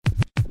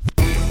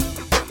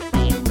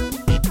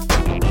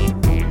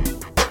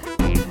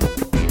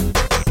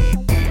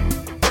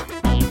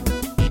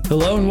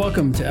Hello and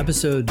welcome to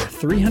episode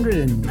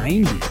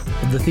 390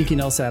 of the Thinking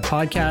LSAT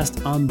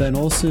podcast. I'm Ben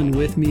Olson.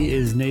 With me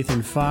is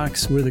Nathan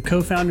Fox. We're the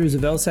co-founders of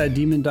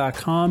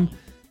LSATdemon.com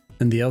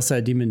and the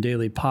LSAT Demon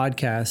Daily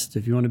podcast.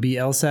 If you want to be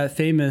LSAT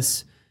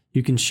famous,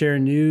 you can share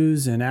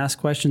news and ask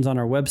questions on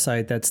our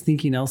website. That's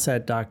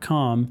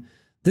thinkinglsat.com.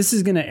 This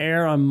is going to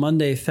air on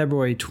Monday,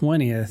 February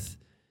 20th.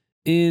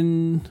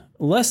 In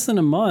less than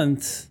a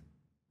month,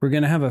 we're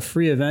going to have a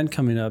free event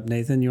coming up.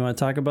 Nathan, you want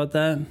to talk about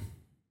that?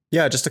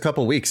 Yeah, just a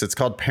couple weeks. It's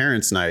called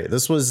Parents Night.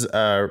 This was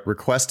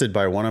requested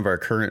by one of our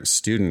current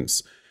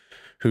students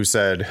who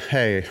said,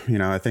 hey,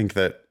 I think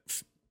that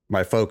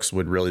my folks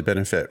would really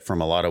benefit from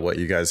a lot of what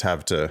you guys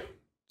have to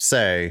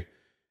say.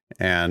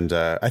 And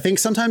I think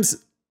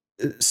sometimes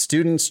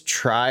students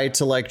try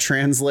to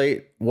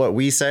translate what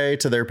we say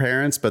to their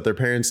parents, but their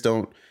parents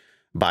don't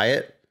buy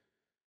it.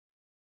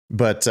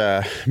 But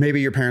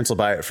maybe your parents will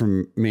buy it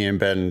from me and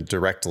Ben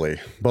directly.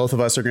 Both of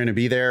us are going to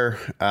be there.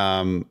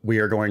 We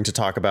are going to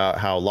talk about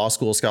how law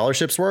school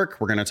scholarships work.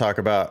 We're going to talk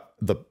about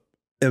the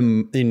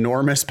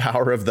enormous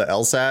power of the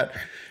LSAT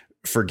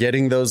for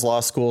getting those law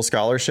school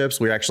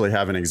scholarships. We actually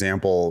have an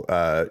example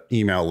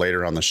email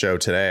later on the show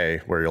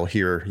today where you'll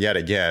hear yet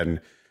again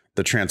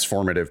the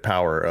transformative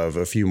power of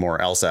a few more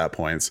LSAT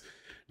points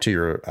to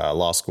your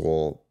law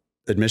school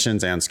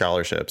admissions and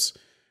scholarships.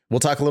 We'll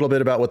talk a little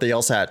bit about what the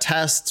LSAT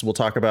tests. We'll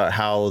talk about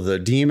how the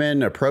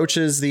Demon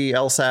approaches the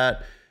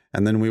LSAT.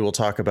 And then we will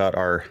talk about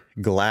our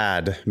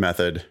GLAD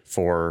method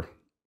for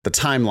the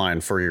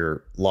timeline for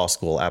your law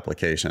school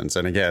applications.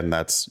 And again,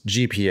 that's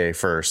GPA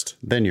first,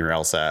 then your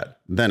LSAT,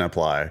 then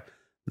apply,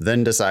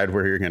 then decide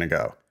where you're going to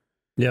go.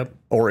 Yep.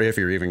 Or if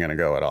you're even going to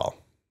go at all.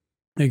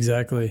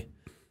 Exactly.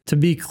 To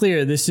be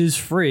clear, this is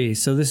free.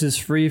 So this is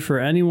free for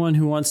anyone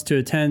who wants to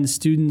attend,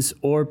 students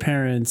or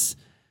parents.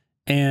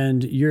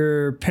 And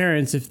your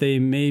parents, if they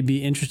may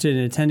be interested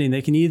in attending,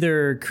 they can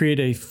either create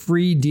a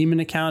free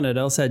Demon account at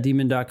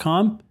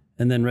lsatdemon.com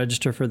and then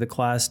register for the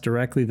class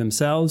directly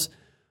themselves,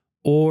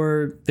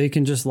 or they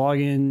can just log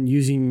in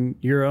using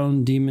your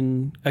own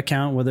Demon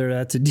account, whether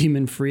that's a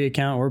Demon free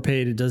account or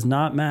paid. It does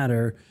not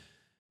matter.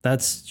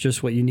 That's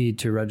just what you need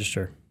to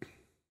register.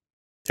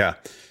 Yeah.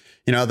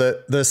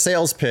 The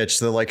sales pitch,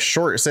 the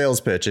short sales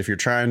pitch, if you're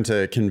trying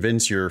to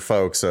convince your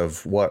folks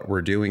of what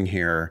we're doing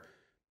here,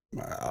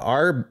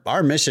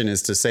 our mission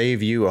is to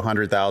save you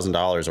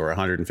 $100,000 or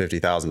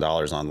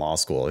 $150,000 on law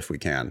school if we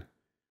can.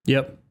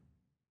 Yep.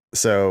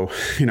 So,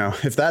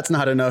 if that's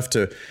not enough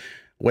to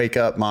wake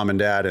up mom and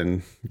dad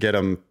and get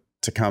them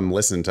to come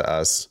listen to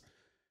us,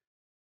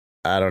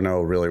 I don't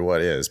know really what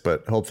is,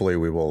 but hopefully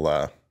we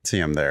will see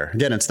them there.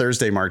 Again, it's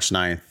Thursday, March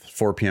 9th,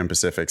 4 p.m.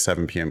 Pacific,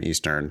 7 p.m.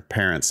 Eastern,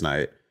 Parents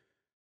Night,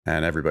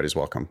 and everybody's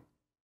welcome.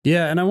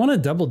 Yeah. And I want to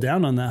double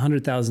down on that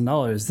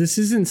 $100,000. This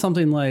isn't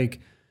something like,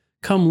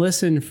 come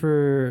listen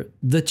for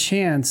the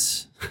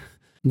chance,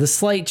 the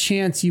slight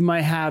chance you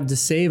might have to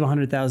save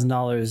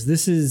 $100,000.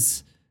 This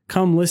is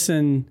come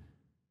listen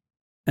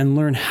and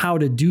learn how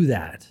to do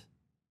that.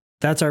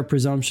 That's our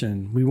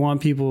presumption. We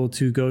want people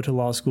to go to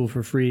law school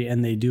for free,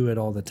 and they do it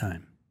all the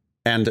time.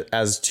 And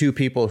as two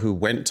people who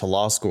went to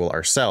law school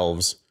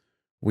ourselves,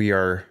 we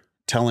are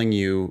telling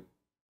you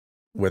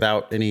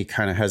without any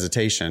kind of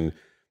hesitation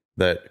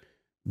that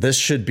this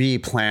should be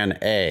plan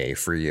A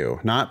for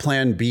you, not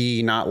plan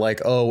B, not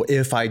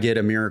if I get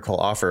a miracle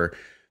offer.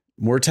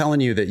 We're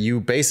telling you that you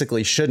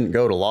basically shouldn't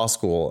go to law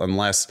school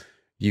unless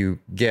you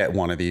get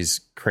one of these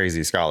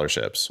crazy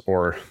scholarships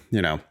or,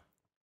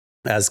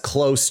 as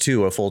close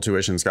to a full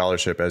tuition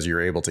scholarship as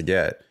you're able to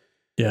get.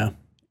 Yeah.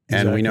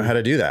 Exactly. And we know how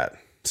to do that.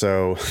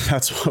 So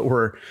that's what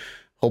we're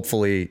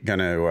hopefully going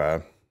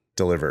to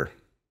deliver.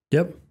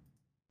 Yep.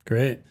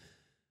 Great.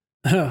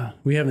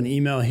 We have an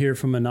email here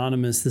from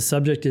Anonymous. The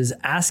subject is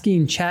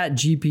asking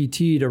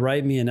ChatGPT to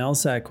write me an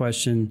LSAT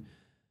question.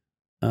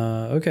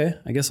 Okay,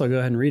 I guess I'll go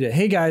ahead and read it.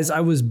 Hey guys,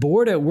 I was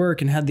bored at work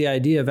and had the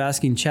idea of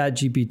asking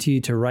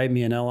ChatGPT to write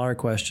me an LR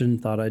question.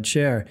 Thought I'd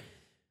share.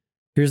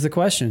 Here's the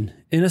question.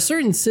 In a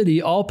certain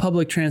city, all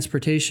public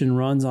transportation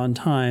runs on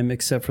time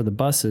except for the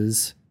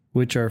buses,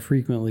 which are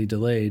frequently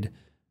delayed.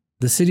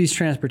 The city's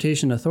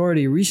transportation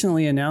authority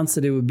recently announced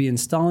that it would be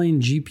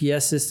installing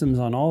GPS systems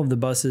on all of the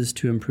buses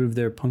to improve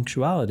their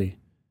punctuality.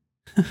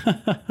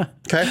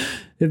 Okay.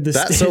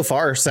 That so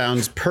far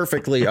sounds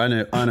perfectly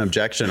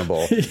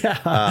unobjectionable.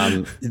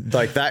 Yeah.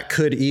 That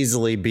could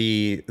easily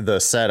be the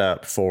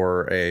setup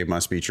for a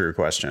must be true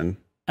question.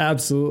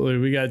 Absolutely.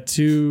 We got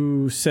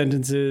two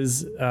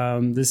sentences.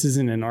 This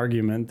isn't an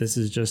argument. This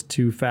is just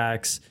two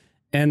facts.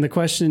 And the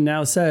question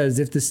now says,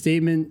 if the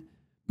statement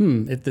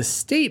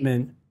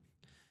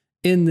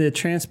in the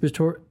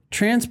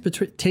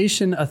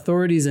Transportation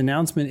Authority's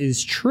announcement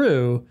is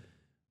true,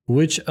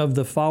 which of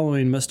the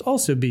following must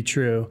also be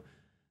true?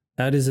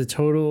 That is a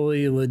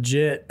totally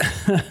legit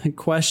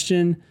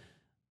question.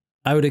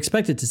 I would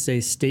expect it to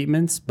say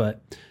statements,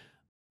 but...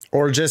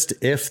 Or just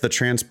if the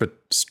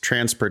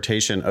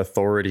Transportation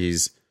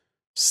Authority's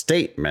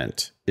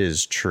statement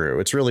is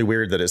true. It's really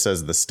weird that it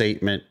says the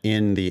statement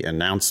in the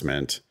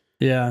announcement.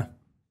 Yeah.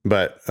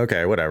 But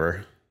okay,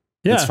 whatever.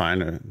 Yeah. It's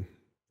fine.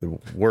 the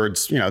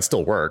words, it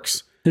still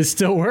works. It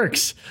still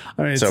works.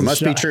 I mean, so it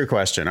must be true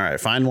question. All right.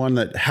 Find one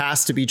that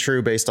has to be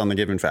true based on the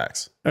given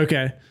facts.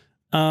 Okay.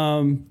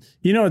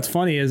 What's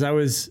funny is I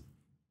was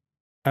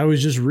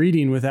just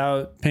reading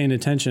without paying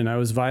attention. I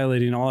was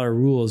violating all our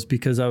rules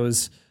because I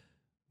was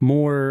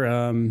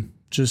more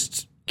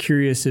just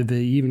curious if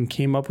it even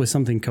came up with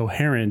something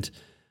coherent.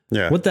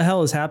 Yeah. What the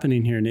hell is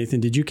happening here, Nathan?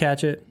 Did you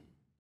catch it?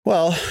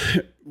 Well,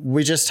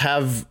 we just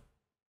have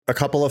a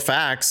couple of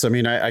facts. I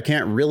mean, I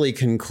can't really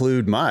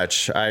conclude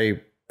much.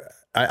 I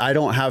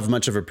don't have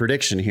much of a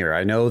prediction here.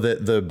 I know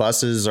that the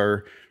buses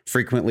are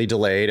frequently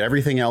delayed.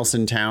 Everything else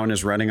in town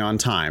is running on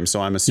time.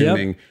 So I'm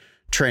assuming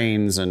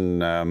trains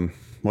and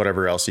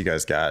whatever else you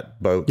guys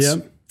got, boats,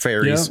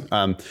 ferries,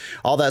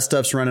 all that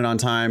stuff's running on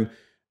time.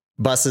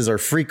 Buses are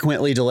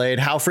frequently delayed.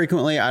 How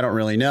frequently? I don't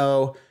really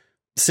know.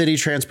 City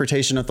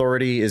Transportation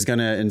Authority is going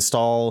to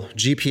install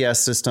GPS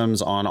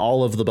systems on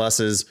all of the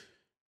buses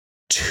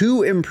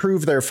to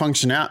improve their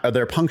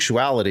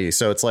punctuality.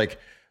 So it's like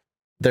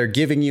they're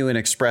giving you an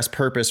express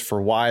purpose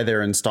for why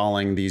they're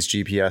installing these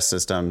GPS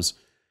systems.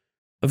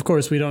 Of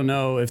course, we don't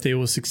know if they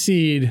will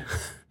succeed.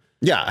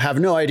 Yeah, I have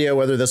no idea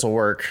whether this will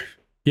work.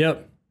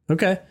 Yep.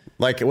 Okay.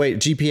 Like, wait,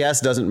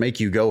 GPS doesn't make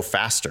you go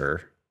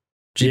faster.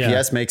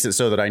 GPS makes it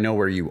so that I know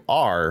where you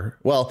are.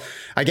 Well,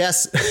 I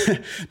guess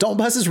don't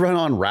buses run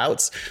on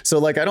routes? So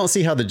like, I don't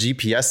see how the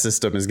GPS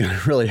system is going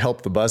to really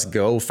help the bus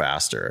go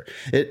faster.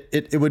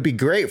 It would be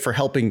great for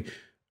helping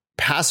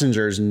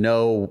passengers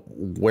know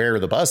where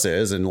the bus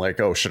is and like,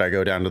 oh, should I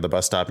go down to the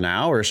bus stop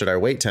now or should I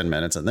wait 10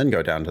 minutes and then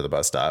go down to the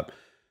bus stop?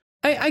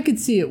 I could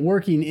see it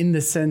working in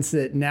the sense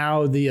that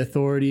now the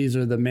authorities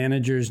or the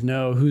managers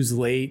know who's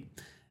late.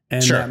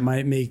 And that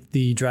might make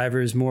the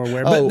drivers more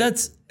aware. But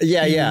that's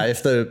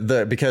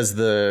if because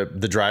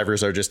the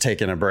drivers are just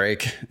taking a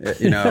break,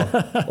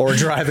 or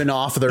driving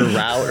off their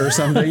route or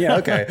something. Yeah,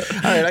 okay.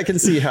 All right, I can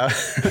see how.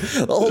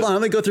 Hold on,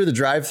 let me go through the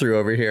drive-through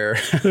over here.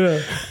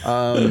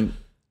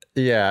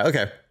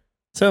 Okay.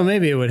 So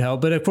maybe it would help,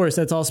 but of course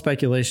that's all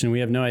speculation. We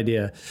have no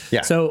idea.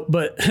 Yeah. So,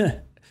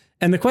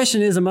 and the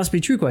question is a must be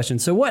true question.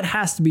 So what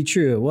has to be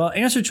true? Well,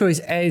 answer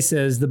choice A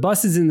says the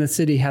buses in the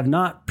city have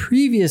not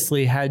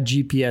previously had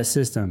GPS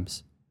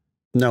systems.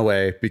 No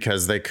way,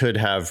 because they could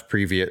have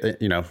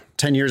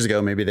 10 years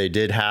ago, maybe they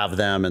did have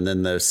them and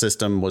then the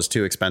system was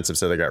too expensive.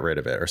 So they got rid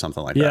of it or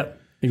something like that.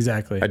 Yep,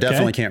 exactly. I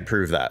definitely can't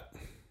prove that.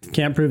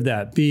 Can't prove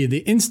that. B, the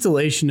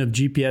installation of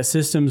GPS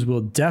systems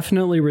will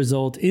definitely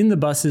result in the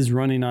buses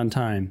running on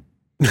time.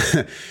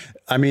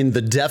 I mean,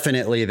 the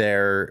definitely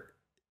there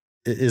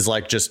is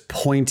like just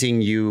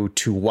pointing you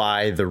to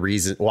why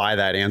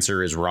that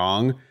answer is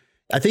wrong.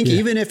 I think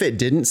even if it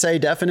didn't say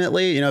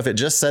definitely, if it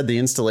just said the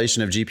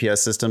installation of GPS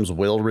systems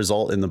will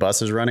result in the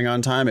buses running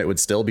on time, it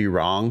would still be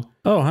wrong.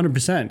 Oh,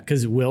 100%.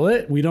 Because will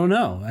it? We don't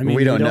know. I mean,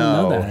 we don't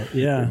know that.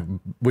 Yeah.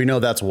 We know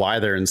that's why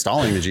they're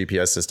installing the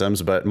GPS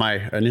systems. But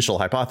my initial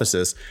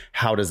hypothesis,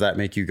 how does that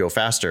make you go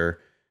faster,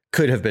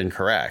 could have been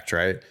correct.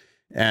 Right.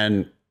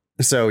 And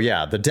so,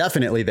 the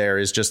definitely there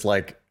is just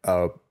like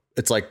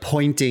it's like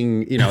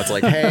pointing, it's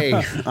like,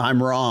 hey,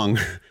 I'm wrong.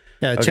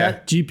 Yeah, okay.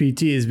 Chat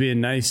GPT is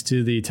being nice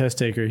to the test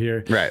taker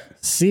here. Right.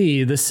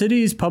 C, the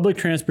city's public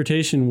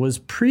transportation was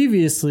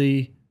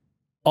previously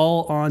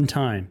all on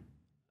time.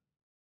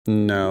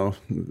 No,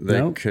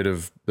 there could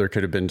have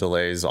been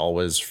delays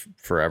always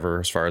forever,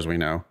 as far as we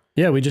know.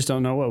 Yeah, we just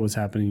don't know what was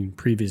happening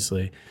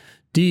previously.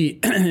 D,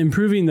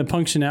 improving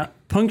the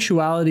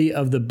punctuality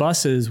of the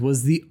buses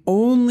was the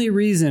only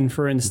reason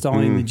for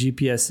installing the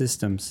GPS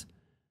systems.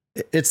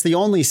 It's the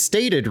only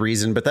stated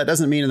reason, but that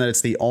doesn't mean that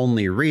it's the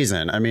only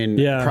reason. I mean,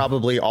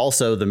 probably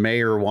also the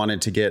mayor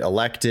wanted to get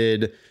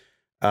elected.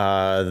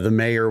 The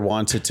mayor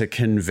wanted to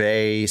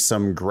convey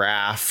some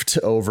graft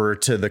over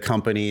to the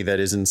company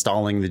that is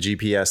installing the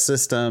GPS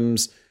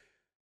systems.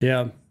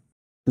 Yeah.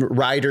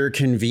 Rider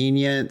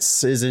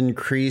convenience is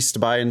increased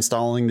by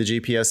installing the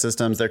GPS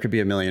systems. There could be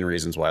a million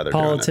reasons why they're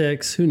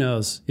politics. Who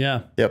knows?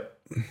 Yeah. Yep.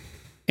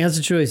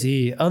 Answer choice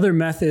E. Other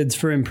methods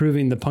for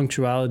improving the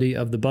punctuality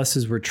of the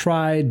buses were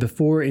tried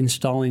before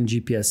installing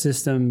GPS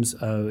systems.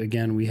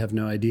 Again, we have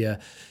no idea.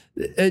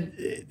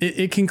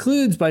 It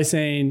concludes by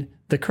saying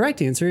the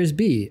correct answer is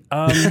B.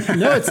 No,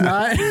 it's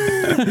not.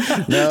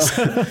 No,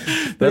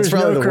 that's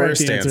probably the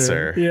worst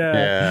answer.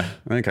 Yeah.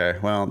 Okay.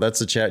 Well,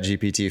 that's a Chat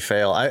GPT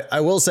fail.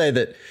 I will say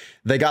that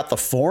they got the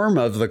form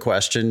of the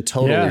question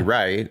totally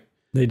right.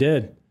 They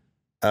did.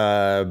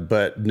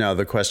 But no,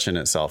 the question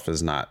itself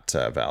is not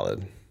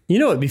valid. You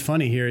know what'd be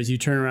funny here is you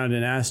turn around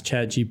and ask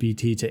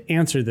ChatGPT to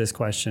answer this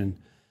question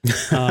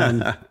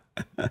and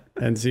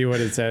see what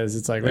it says.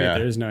 It's like, wait,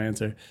 there's no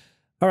answer.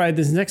 All right,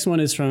 this next one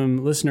is from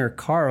listener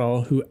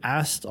Carl, who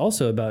asked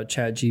also about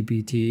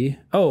ChatGPT.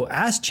 Oh,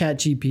 asked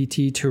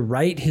ChatGPT to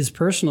write his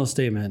personal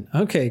statement.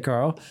 Okay,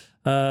 Carl,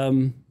 what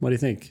do you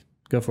think?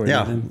 Go for it.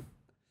 Yeah. Nathan.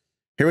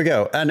 Here we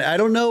go. And I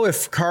don't know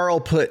if Carl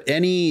put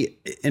any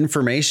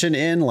information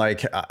in,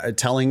 like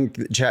telling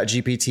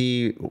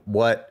ChatGPT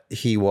what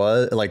he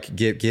was, like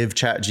give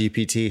Chat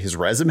GPT his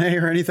resume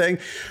or anything,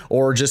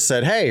 or just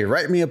said, hey,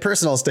 write me a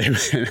personal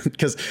statement.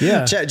 Because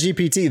Chat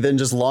GPT then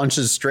just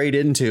launches straight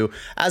into,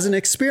 as an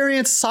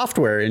experienced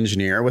software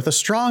engineer with a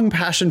strong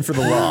passion for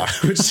the law,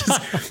 which is,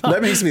 that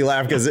makes me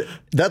laugh because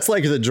that's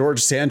like the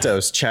George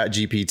Santos Chat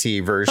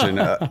GPT version,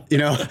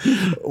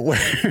 where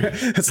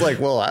it's like,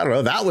 well, I don't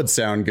know, that would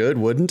sound good,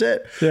 wouldn't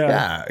it?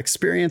 Yeah.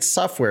 Experienced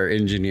software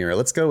engineer.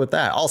 Let's go with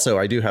that. Also,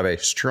 I do have a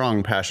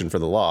strong passion for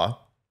the law.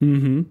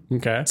 Mm-hmm.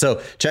 Okay. So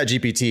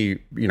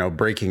ChatGPT,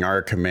 breaking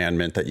our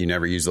commandment that you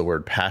never use the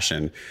word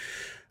passion,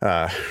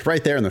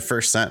 right there in the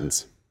first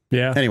sentence.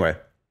 Yeah. Anyway,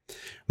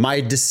 my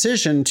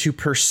decision to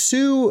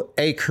pursue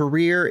a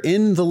career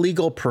in the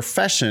legal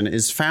profession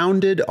is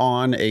founded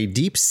on a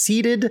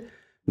deep-seated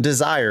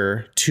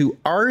desire to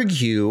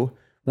argue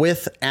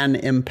with an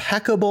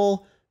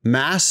impeccable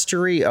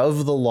mastery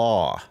of the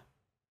law.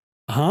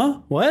 Huh?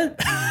 What?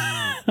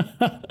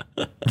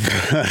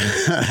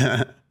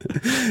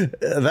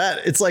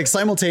 That it's like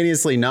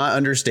simultaneously not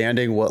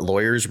understanding what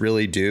lawyers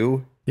really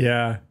do.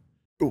 Yeah.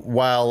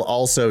 While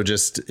also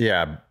just,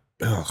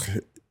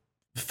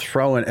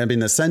 throwing, I mean,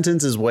 the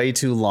sentence is way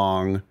too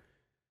long.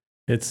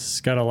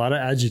 It's got a lot of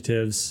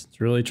adjectives.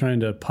 It's really trying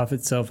to puff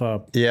itself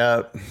up.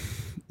 Yeah.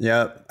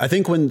 Yeah. I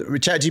think when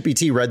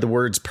ChatGPT read the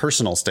words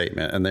personal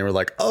statement and they were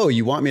like, oh,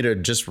 you want me to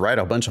just write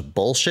a bunch of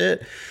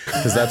bullshit?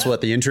 Because that's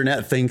what the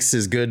internet thinks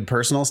is good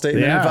personal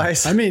statement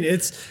advice. I mean,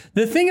 it's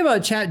the thing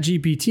about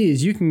ChatGPT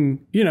is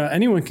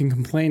anyone can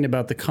complain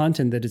about the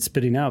content that it's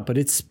spitting out, but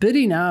it's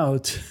spitting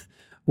out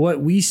what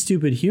we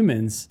stupid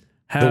humans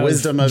have. The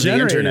wisdom of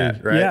generated. The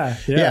internet, right?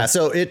 Yeah.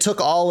 So it took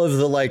all of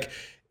the,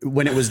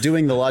 when it was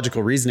doing the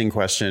logical reasoning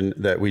question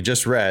that we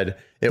just read,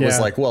 it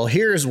was like, well,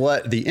 here's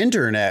what the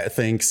internet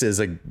thinks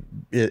is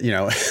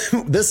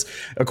this,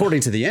 according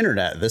to the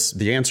internet,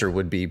 the answer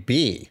would be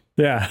B.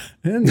 Yeah.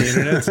 And the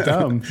internet's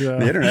dumb. So.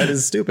 The internet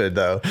is stupid,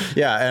 though.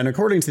 Yeah. And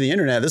according to the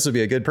internet, this would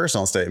be a good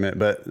personal statement.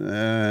 But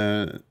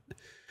the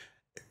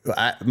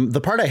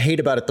part I hate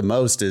about it the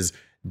most is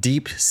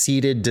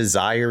deep-seated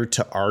desire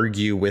to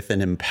argue with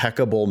an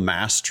impeccable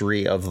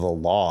mastery of the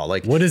law.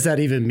 Like, what does that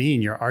even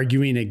mean? You're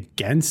arguing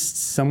against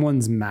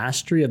someone's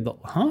mastery of the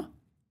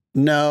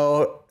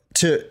No,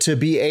 to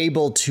be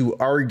able to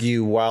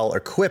argue while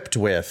equipped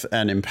with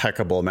an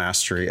impeccable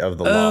mastery of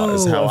the law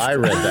is how I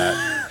read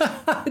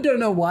that. I don't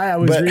know why I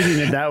was reading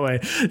it that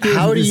way.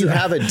 How do you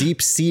have a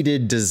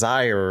deep-seated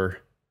desire?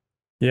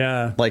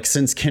 Yeah. Like,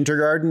 since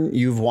kindergarten,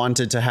 you've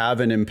wanted to have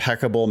an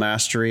impeccable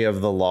mastery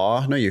of the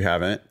law? No, you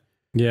haven't.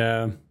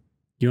 Yeah.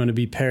 You want to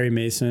be Perry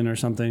Mason or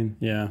something?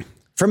 Yeah.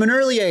 From an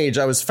early age,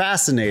 I was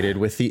fascinated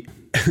with the...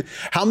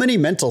 How many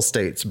mental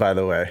states, by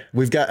the way?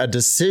 We've got a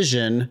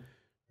decision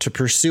to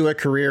pursue a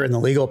career in the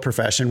legal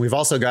profession. We've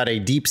also got a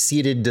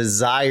deep-seated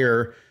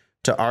desire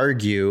to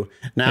argue.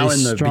 Now,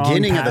 in the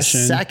beginning of the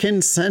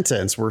second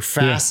sentence, we're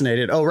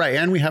fascinated. Yeah. Oh, right.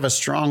 And we have a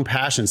strong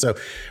passion. So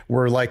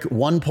we're like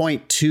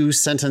 1.2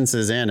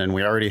 sentences in, and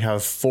we already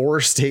have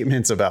 4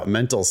 statements about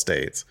mental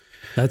states.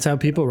 That's how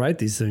people write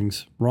these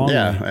things wrongly.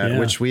 Yeah,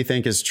 which we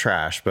think is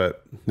trash.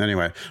 But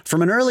anyway,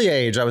 from an early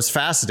age, I was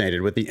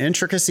fascinated with the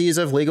intricacies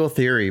of legal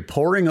theory,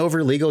 poring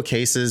over legal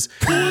cases.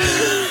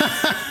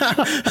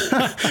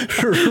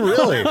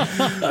 Really?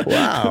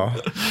 Wow.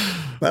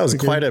 That was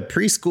quite a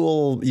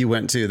preschool you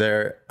went to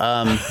there.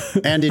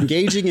 And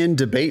engaging in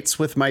debates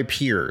with my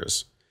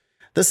peers.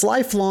 This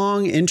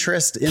lifelong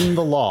interest in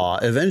the law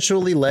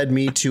eventually led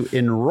me to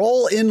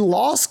enroll in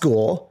law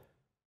school,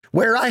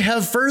 where I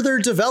have further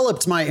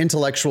developed my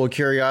intellectual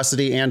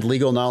curiosity and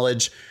legal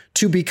knowledge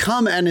to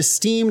become an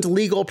esteemed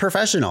legal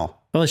professional.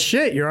 Well,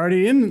 shit, you're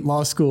already in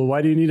law school.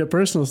 Why do you need a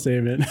personal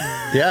statement?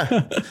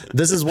 Yeah.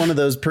 This is one of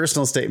those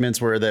personal statements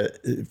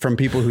from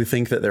people who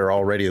think that they're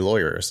already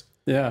lawyers.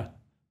 Yeah.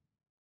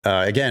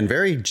 Again,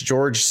 very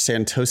George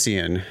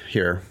Santosian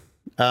here.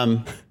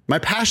 My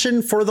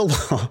passion for the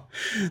law.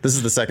 This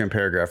is the second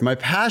paragraph. My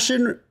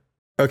passion.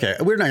 Okay,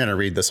 we're not going to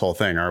read this whole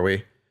thing, are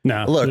we?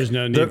 No, look, there's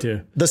no need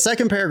to. The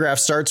second paragraph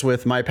starts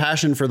with my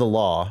passion for the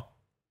law.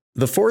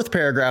 The fourth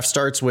paragraph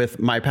starts with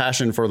my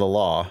passion for the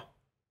law.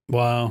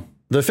 Wow.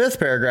 The fifth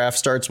paragraph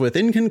starts with,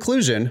 in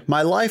conclusion,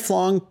 my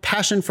lifelong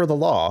passion for the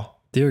law.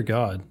 Dear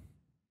God.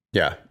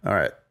 Yeah. All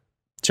right.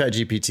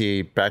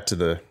 ChatGPT, back to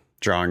the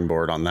drawing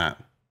board on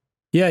that.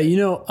 Yeah.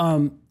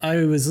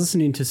 I was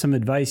listening to some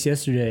advice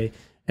yesterday,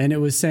 and it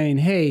was saying,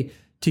 hey,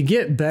 to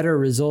get better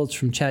results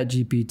from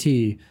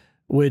ChatGPT,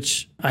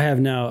 which I have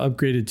now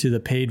upgraded to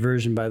the paid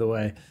version, by the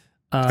way.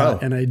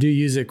 And I do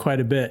use it quite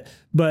a bit.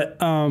 But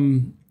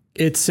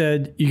it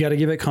said you got to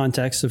give it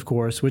context, of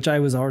course, which I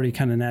was already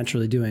kind of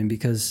naturally doing,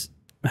 because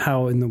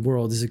how in the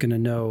world is it going to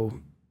know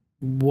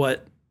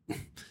what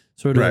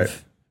sort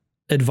of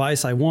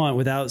advice I want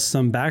without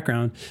some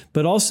background?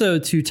 But also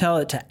to tell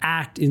it to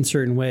act in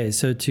certain ways.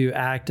 So to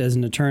act as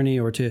an attorney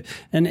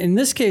and in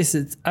this case,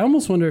 I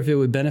almost wonder if it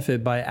would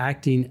benefit by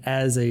acting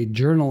as a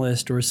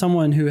journalist or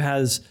someone who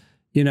has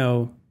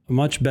a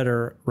much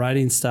better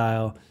writing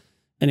style.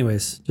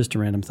 Anyways, just a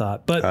random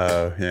thought. But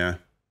yeah,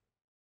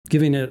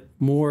 giving it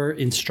more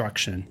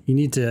instruction. You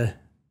need to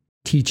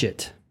teach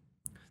it.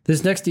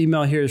 This next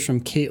email here is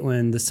from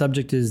Caitlin. The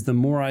subject is, the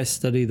more I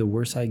study, the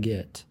worse I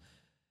get.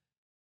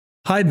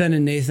 Hi, Ben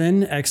and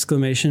Nathan, !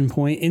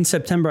 In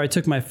September, I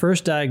took my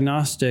first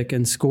diagnostic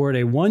and scored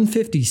a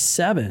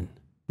 157.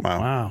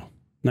 Wow.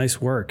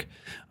 Nice work.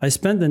 I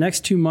spent the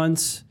next 2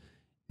 months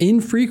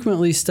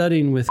infrequently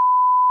studying with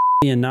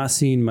and not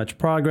seeing much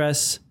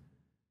progress.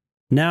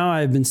 Now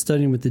I've been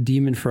studying with the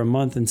demon for a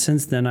month, and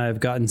since then I have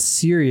gotten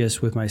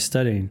serious with my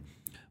studying.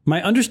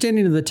 My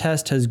understanding of the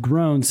test has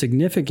grown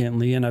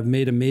significantly, and I've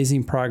made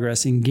amazing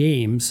progress in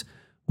games,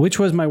 which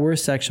was my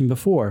worst section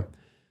before.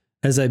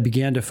 As I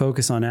began to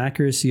focus on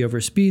accuracy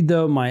over speed,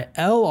 though, my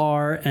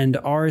LR and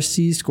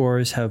RC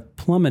scores have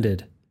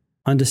plummeted.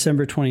 On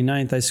December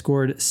 29th, I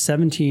scored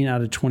 17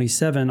 out of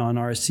 27 on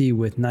RC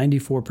with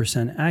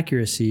 94%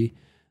 accuracy.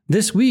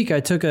 This week,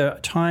 I took a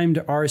timed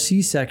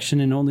RC section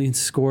and only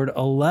scored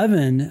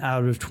 11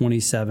 out of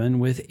 27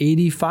 with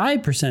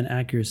 85%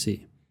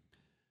 accuracy.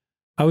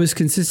 I was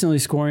consistently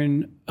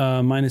scoring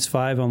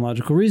 -5 on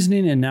logical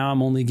reasoning, and now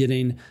I'm only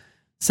getting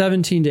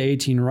 17 to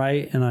 18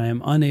 right, and I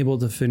am unable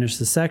to finish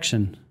the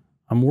section.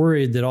 I'm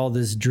worried that all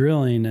this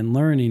drilling and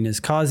learning is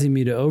causing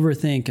me to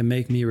overthink and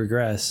make me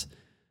regress.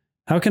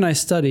 How can I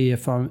study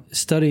if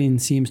studying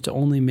seems to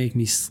only make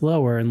me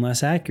slower and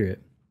less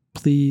accurate?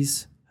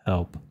 Please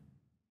help.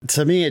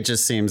 To me, it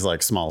just seems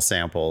like small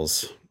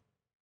samples.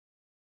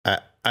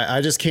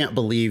 I just can't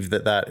believe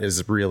that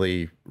is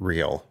really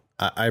real.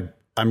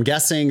 I'm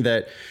guessing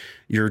that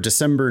your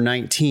December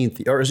 29th,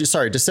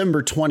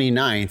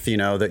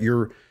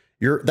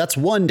 that that's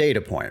one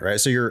data point,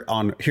 right? So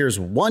here's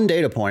one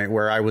data point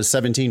where I was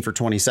 17 for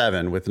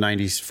 27 with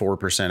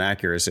 94%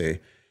 accuracy.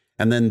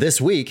 And then this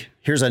week,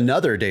 here's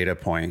another data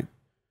point,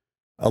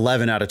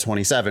 11 out of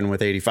 27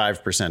 with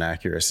 85%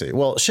 accuracy.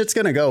 Well, shit's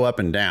going to go up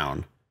and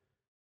down.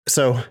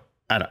 So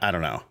I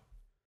don't know.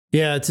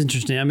 Yeah, it's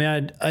interesting. I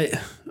mean,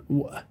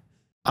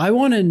 I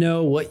want to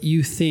know what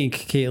you think,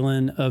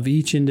 Caitlin, of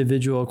each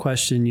individual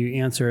question you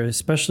answer,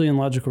 especially in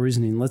logical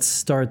reasoning. Let's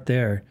start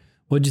there.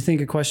 What did you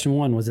think of question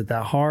 1? Was it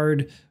that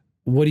hard?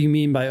 What do you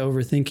mean by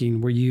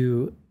overthinking? Were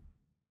you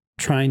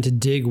trying to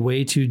dig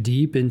way too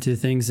deep into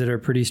things that are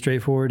pretty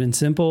straightforward and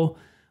simple?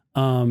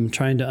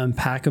 Trying to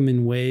unpack them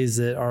in ways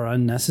that are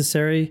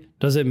unnecessary?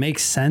 Does it make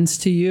sense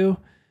to you?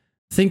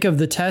 Think of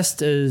the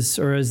test as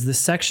the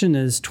section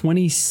as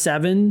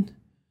 27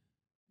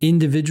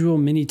 individual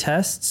mini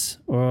tests.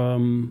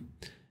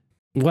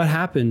 What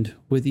happened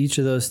with each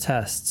of those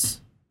tests?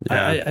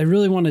 Yeah. I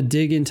really want to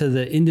dig into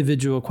the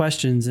individual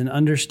questions and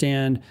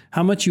understand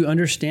how much you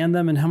understand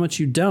them and how much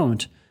you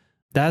don't.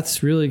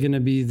 That's really going to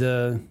be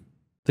the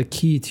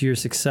key to your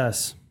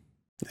success.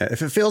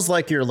 If it feels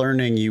like you're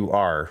learning, you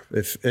are.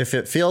 If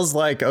it feels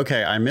like,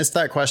 okay, I missed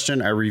that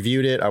question, I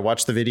reviewed it, I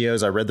watched the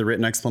videos, I read the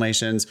written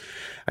explanations,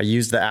 I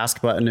used the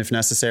ask button if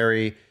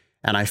necessary,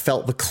 and I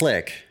felt the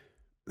click,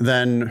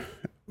 then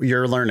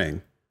you're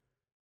learning.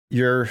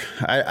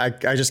 I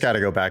just got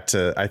to go back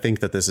to, I think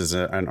that this is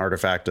an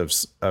artifact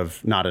of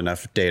not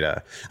enough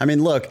data. I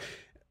mean, look,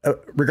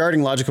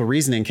 regarding logical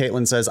reasoning,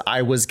 Caitlin says,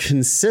 I was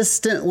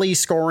consistently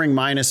scoring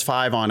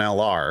 -5 on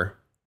LR.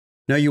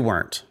 No, you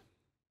weren't.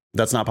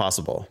 That's not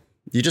possible.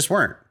 You just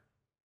weren't.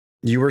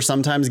 You were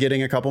sometimes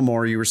getting a couple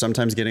more. You were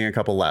sometimes getting a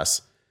couple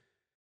less.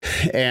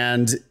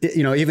 And,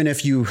 even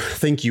if you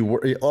think you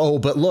were,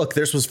 but look,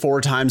 this was 4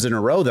 times in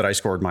a row that I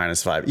scored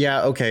 -5.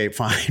 Yeah, okay,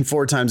 fine.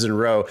 4 times in a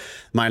row,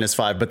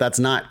 -5, but that's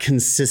not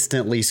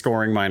consistently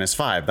scoring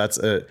 -5.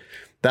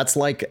 That's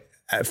like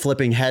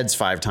flipping heads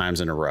 5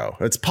 times in a row.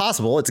 It's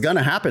possible. It's going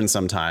to happen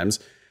sometimes,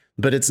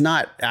 but it's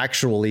not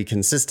actually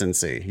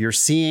consistency. You're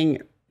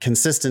seeing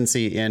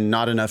consistency in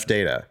not enough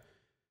data.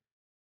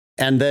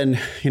 And then,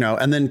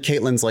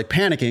 Caitlin's like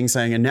panicking,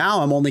 saying, and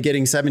now I'm only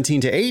getting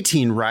 17 to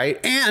 18 right,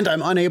 and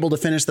I'm unable to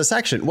finish the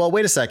section. Well,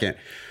 wait a second.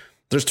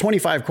 There's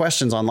 25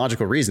 questions on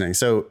logical reasoning.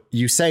 So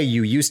you say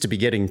you used to be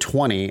getting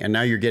 20 and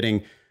now you're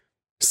getting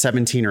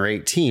 17 or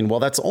 18. Well,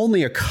 that's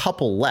only a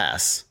couple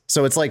less.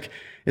 So it's like,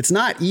 it's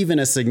not even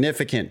a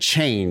significant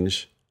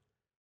change.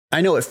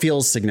 I know it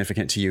feels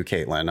significant to you,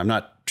 Caitlin. I'm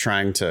not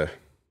trying to,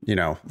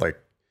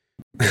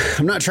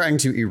 I'm not trying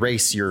to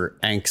erase your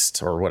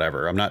angst or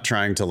whatever. I'm not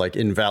trying to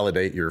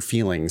invalidate your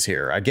feelings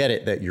here. I get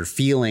it that you're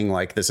feeling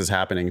like this is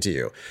happening to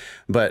you,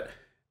 but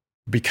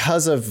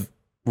because of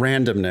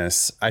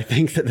randomness, I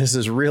think that this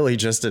is really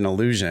just an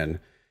illusion.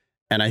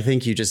 And I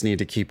think you just need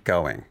to keep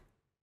going.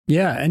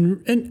 Yeah.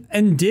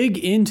 And dig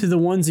into the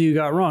ones that you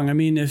got wrong. I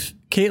mean, if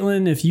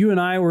you and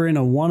I were in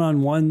a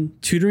one-on-one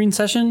tutoring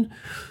session,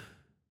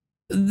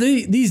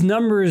 these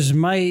numbers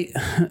might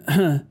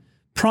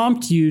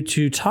prompt you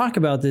to talk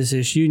about this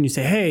issue, and you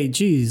say, hey,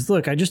 geez,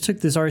 look, I just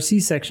took this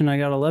RC section. I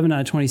got 11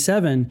 out of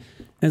 27. And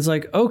it's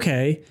like,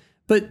 okay,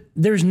 but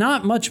there's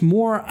not much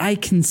more I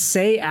can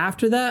say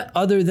after that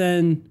other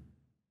than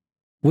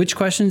which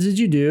questions did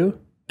you do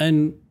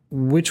and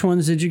which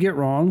ones did you get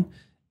wrong?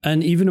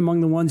 And even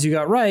among the ones you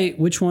got right,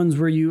 which ones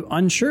were you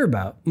unsure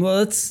about?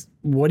 Well,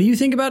 what do you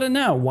think about it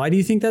now? Why do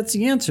you think that's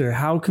the answer?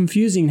 How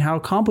confusing, how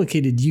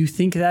complicated do you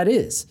think that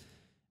is?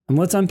 And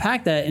let's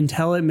unpack that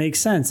until it makes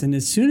sense. And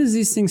as soon as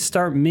these things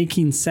start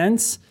making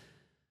sense,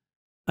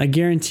 I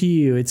guarantee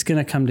you it's going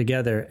to come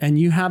together. And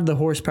you have the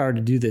horsepower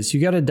to do this.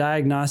 You got a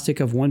diagnostic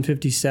of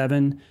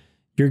 157.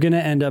 You're going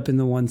to end up in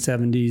the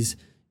 170s.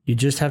 You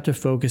just have to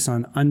focus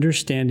on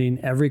understanding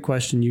every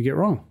question you get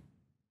wrong.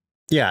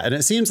 Yeah, and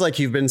it seems like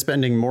you've been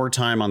spending more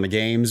time on the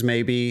games,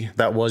 maybe.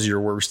 That was your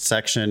worst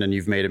section, and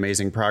you've made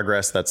amazing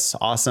progress. That's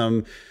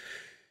awesome.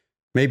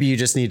 Maybe you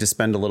just need to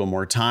spend a little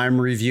more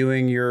time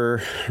reviewing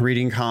your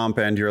reading comp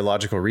and your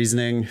logical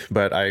reasoning.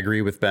 But I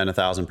agree with Ben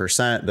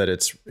 1,000% that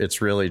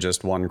it's really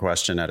just one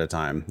question at a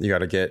time. You got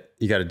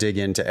to dig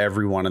into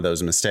every one of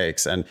those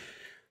mistakes. And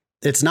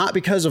it's not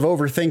because of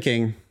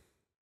overthinking.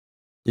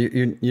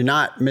 You're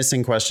not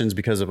missing questions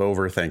because of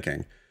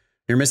overthinking.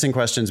 You're missing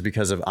questions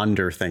because of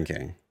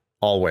underthinking.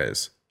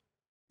 Always.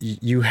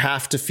 You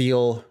have to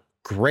feel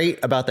great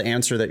about the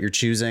answer that you're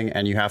choosing,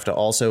 and you have to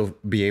also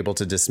be able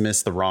to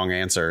dismiss the wrong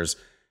answers,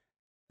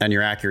 and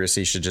your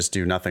accuracy should just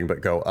do nothing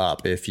but go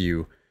up if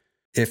you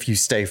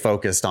stay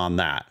focused on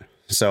that.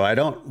 So I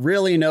don't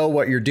really know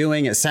what you're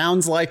doing. It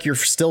sounds like you're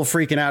still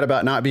freaking out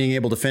about not being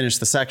able to finish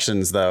the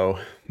sections though,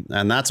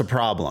 and that's a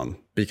problem,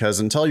 because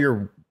until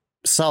you're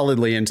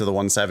solidly into the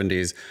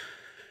 170s,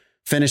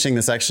 finishing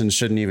the sections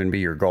shouldn't even be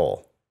your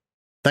goal.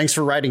 Thanks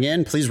for writing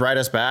in. Please write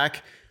us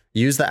back.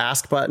 Use the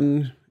ask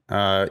button.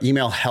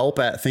 Email help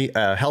at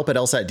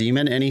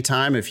LSAT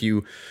anytime if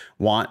you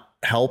want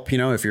help.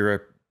 If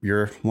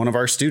you're one of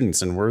our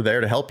students, and we're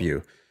there to help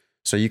you.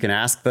 So you can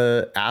ask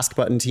the ask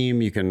button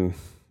team. You can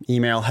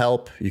email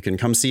help. You can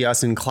come see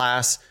us in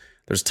class.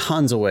 There's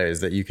tons of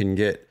ways that you can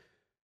get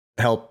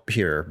help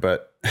here.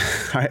 But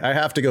I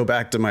have to go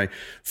back to my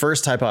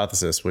first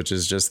hypothesis, which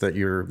is just that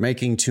you're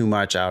making too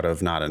much out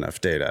of not enough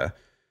data.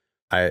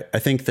 I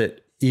think that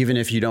even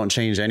if you don't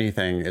change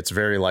anything, it's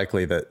very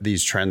likely that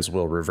these trends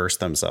will reverse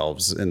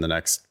themselves in the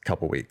next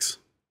couple weeks.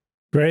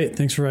 Great.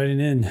 Thanks for writing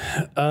in.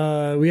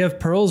 We have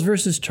pearls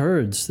versus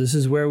turds. This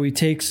is where we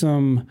take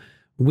some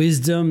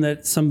wisdom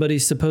that somebody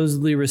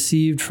supposedly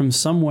received from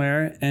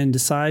somewhere and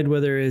decide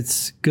whether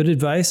it's good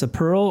advice, a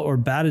pearl, or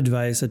bad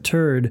advice, a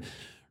turd.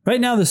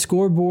 Right now, the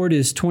scoreboard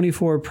is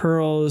 24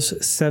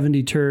 pearls,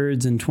 70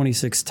 turds, and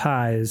 26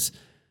 ties.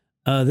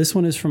 This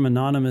one is from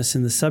Anonymous,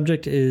 and the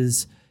subject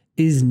is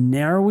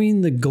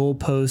narrowing the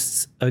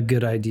goalposts a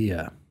good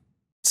idea?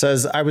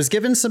 Says, I was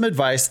given some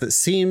advice that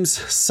seems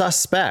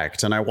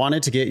suspect, and I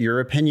wanted to get your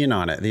opinion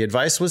on it. The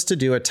advice was to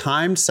do a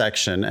timed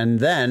section, and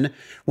then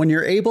when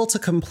you're able to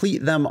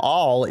complete them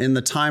all in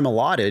the time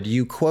allotted,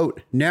 you,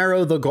 quote,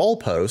 narrow the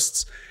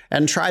goalposts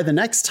and try the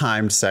next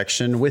timed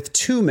section with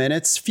 2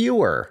 minutes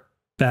fewer.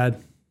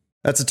 Bad.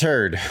 That's a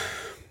turd.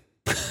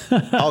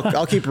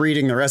 I'll keep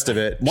reading the rest of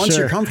it. Once Sure.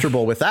 You're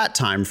comfortable with that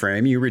time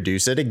frame, you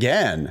reduce it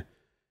again.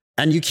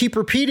 And you keep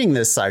repeating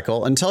this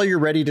cycle until you're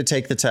ready to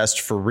take the test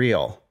for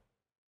real.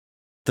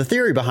 The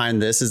theory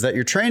behind this is that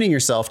you're training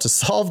yourself to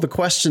solve the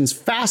questions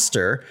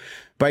faster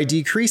by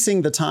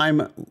decreasing the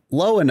time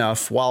low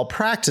enough while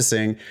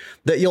practicing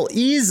that you'll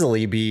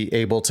easily be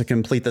able to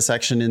complete the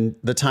section in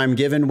the time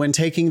given when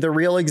taking the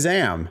real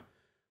exam.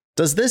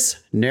 Does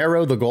this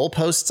narrow the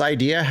goalposts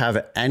idea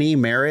have any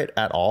merit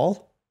at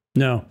all?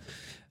 No.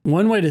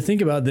 One way to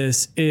think about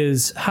this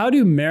is, how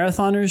do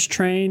marathoners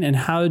train and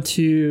how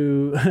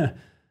do,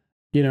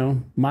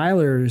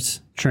 milers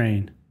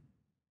train?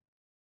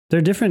 They're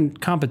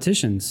different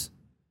competitions.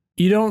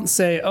 You don't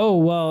say, oh,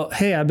 well,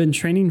 hey, I've been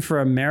training for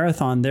a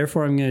marathon,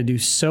 therefore I'm going to do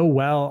so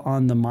well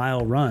on the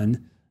mile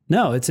run.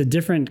 No, it's a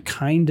different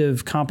kind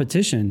of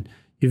competition.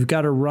 You've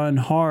got to run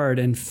hard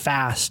and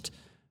fast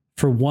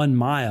for 1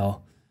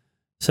 mile.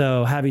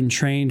 So having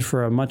trained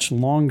for a much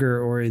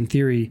longer, or in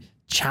theory,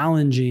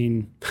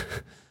 challenging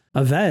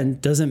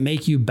event doesn't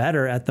make you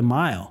better at the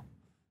mile.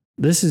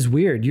 This is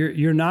weird.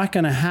 You're not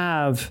going to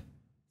have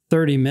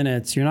 30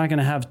 minutes. You're not going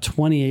to have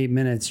 28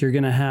 minutes. You're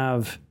going to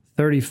have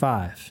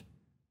 35.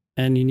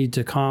 And you need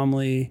to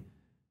calmly,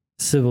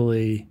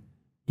 civilly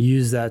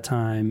use that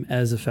time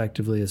as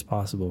effectively as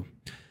possible.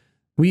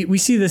 We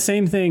see the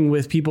same thing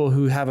with people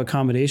who have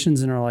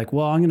accommodations and are like,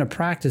 well, I'm going to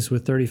practice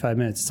with 35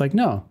 minutes. It's like,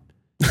 no,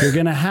 you're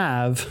going to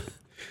have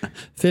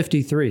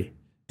 53.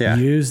 Yeah.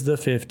 Use the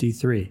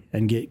 53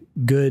 and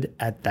get good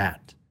at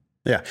that.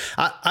 Yeah,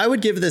 I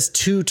would give this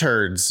 2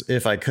 turds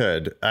if I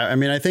could. I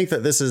mean, I think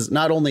that this is,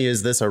 not only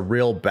is this a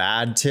real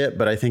bad tip,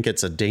 but I think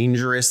it's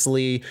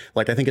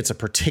a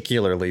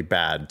particularly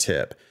bad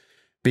tip,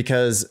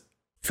 because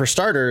for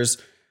starters,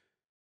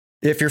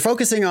 if you're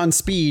focusing on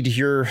speed,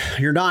 you're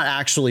not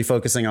actually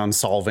focusing on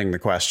solving the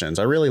questions.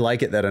 I really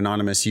like it that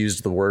Anonymous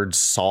used the word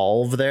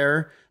solve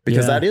there,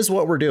 because that is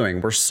what we're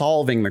doing. We're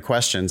solving the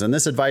questions. And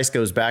this advice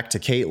goes back to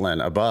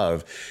Caitlin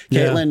above.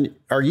 Caitlin,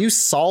 are you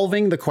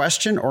solving the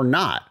question or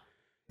not?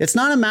 It's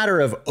not a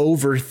matter of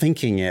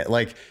overthinking it.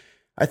 Like,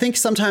 I think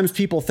sometimes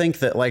people think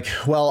that, like,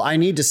 well, I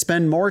need to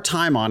spend more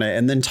time on it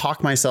and then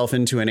talk myself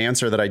into an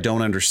answer that I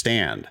don't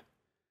understand.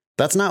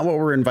 That's not what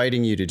we're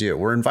inviting you to do.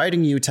 We're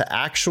inviting you to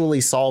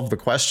actually solve the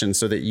question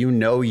so that you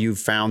know you've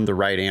found the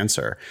right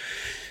answer.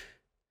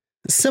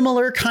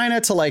 Similar kind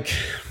of to, like,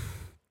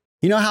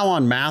 You know how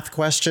on math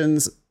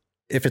questions,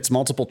 if it's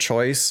multiple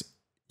choice,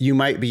 you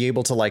might be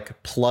able to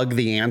like plug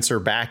the answer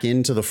back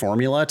into the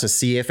formula to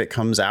see if it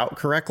comes out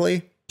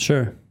correctly?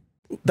 Sure.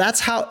 That's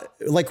how,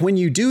 like when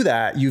you do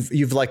that,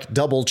 you've like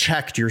double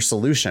checked your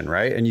solution,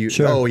 right? And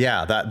Sure. Oh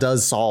yeah, that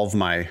does solve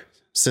my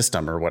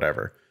system or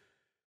whatever.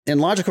 In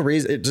logical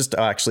reason, it just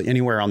actually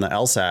anywhere on the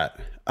LSAT,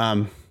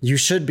 you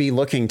should be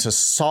looking to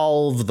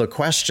solve the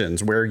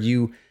questions where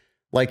you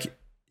like,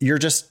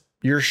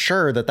 you're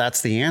sure that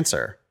that's the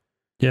answer.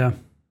 Yeah.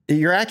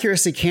 Your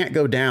accuracy can't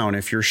go down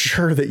if you're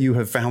sure that you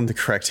have found the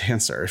correct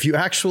answer. If you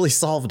actually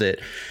solved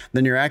it,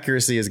 then your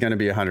accuracy is going to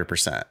be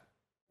 100%.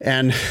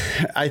 And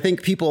I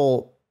think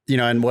people,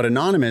 and what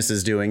Anonymous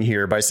is doing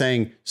here by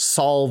saying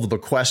solve the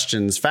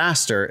questions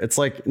faster, it's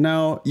like,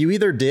 no, you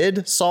either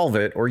did solve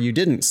it or you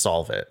didn't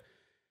solve it.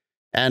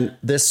 And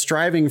this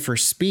striving for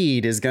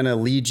speed is going to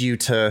lead you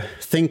to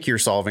think you're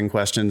solving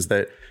questions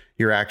that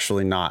you're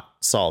actually not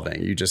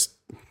solving. You just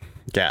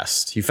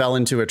guessed. You fell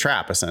into a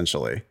trap,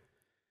 essentially.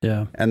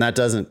 Yeah. And that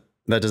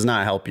does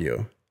not help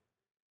you.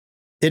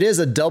 It is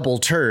a double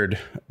turd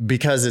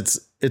because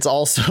it's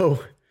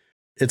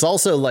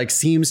also like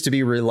seems to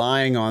be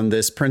relying on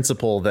this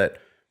principle that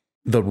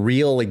the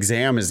real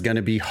exam is going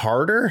to be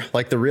harder.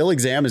 Like the real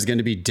exam is going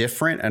to be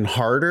different and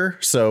harder.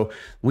 So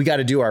we got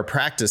to do our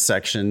practice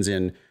sections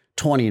in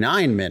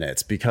 29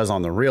 minutes because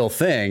on the real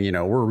thing,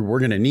 we're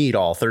going to need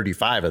all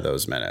 35 of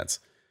those minutes.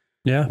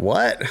 Yeah.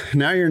 What?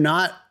 Now you're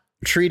not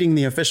treating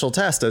the official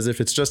test as if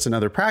it's just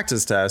another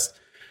practice test.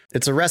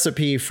 It's a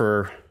recipe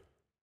for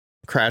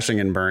crashing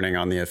and burning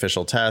on the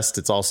official test.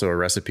 It's also a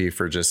recipe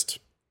for just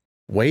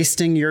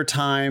wasting your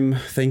time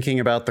thinking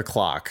about the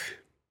clock.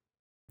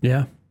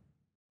 Yeah.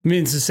 I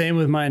mean, it's the same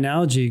with my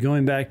analogy,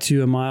 going back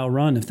to a mile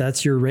run. If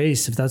that's your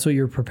race, if that's what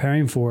you're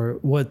preparing for,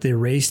 what the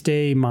race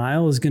day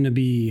mile is going to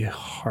be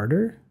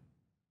harder.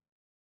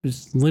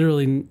 It's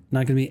literally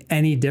not going to be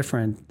any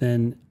different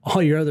than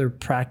all your other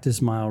practice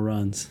mile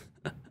runs.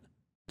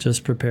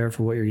 Just prepare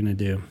for what you're going to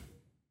do.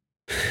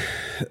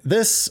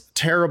 This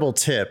terrible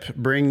tip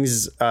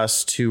brings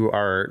us to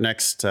our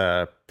next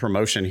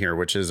promotion here,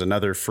 which is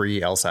another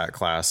free LSAT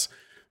class.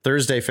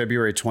 Thursday,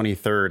 February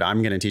 23rd,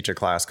 I'm going to teach a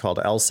class called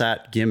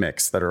LSAT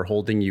Gimmicks That Are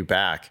Holding You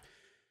Back.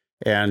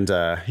 And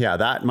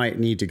that might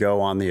need to go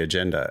on the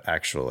agenda,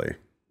 actually,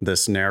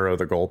 this narrow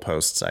the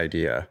goalposts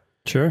idea.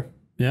 Sure.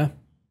 Yeah.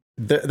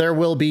 There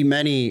will be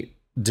many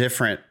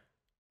different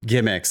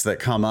gimmicks that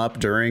come up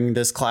during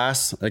this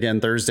class.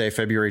 Again, Thursday,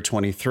 February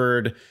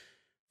 23rd,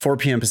 4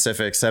 p.m.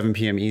 Pacific, 7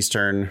 p.m.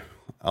 Eastern.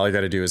 All you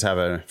got to do is have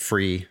a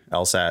free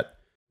LSAT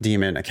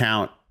Demon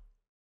account.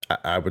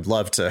 I would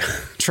love to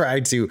try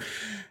to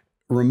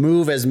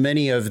remove as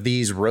many of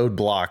these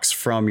roadblocks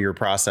from your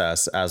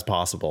process as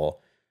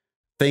possible.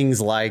 Things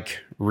like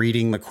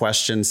reading the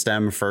question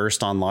stem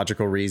first on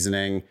logical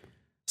reasoning,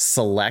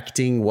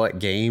 selecting what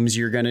games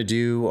you're going to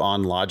do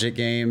on logic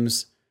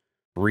games,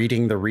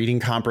 reading the reading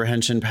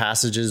comprehension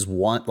passages,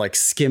 like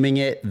skimming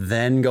it,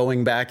 then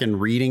going back and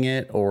reading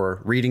it,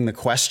 or reading the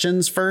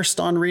questions first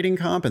on reading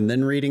comp and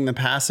then reading the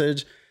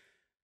passage.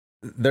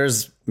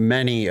 There's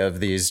many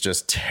of these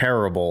just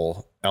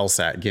terrible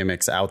LSAT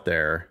gimmicks out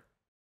there.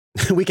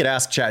 We could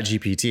ask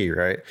ChatGPT,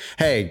 right?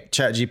 Hey,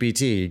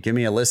 ChatGPT, give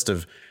me a list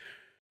of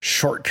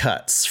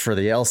shortcuts for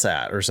the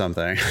LSAT or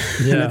something.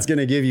 Yeah. And it's going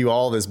to give you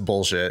all this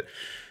bullshit.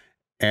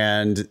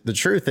 And the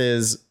truth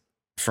is,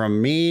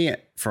 from me,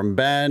 from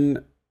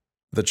Ben,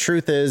 the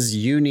truth is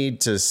you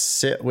need to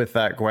sit with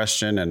that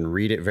question and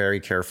read it very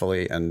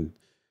carefully and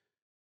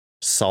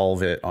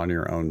solve it on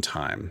your own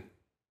time.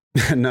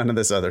 None of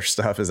this other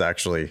stuff is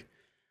actually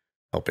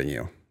helping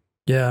you.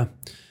 Yeah.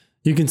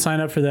 You can sign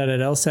up for that at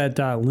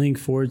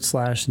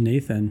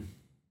lsat.link/Nathan.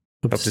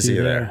 Hope to see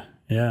you there.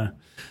 Yeah.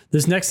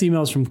 This next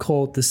email is from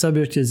Colt. The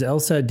subject is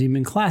LSAT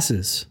Demon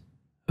Classes.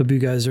 Hope you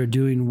guys are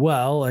doing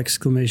well, ! I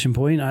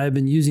have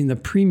been using the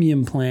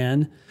premium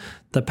plan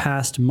the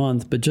past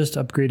month, but just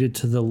upgraded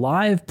to the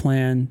live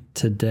plan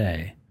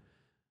today.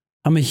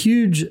 I'm a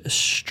huge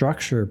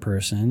structure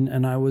person,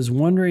 and I was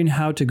wondering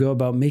how to go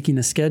about making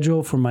a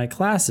schedule for my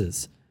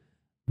classes.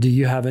 Do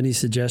you have any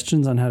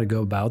suggestions on how to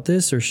go about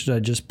this, or should I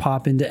just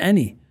pop into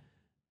any?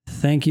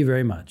 Thank you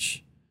very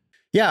much.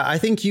 Yeah, I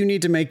think you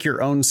need to make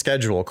your own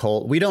schedule,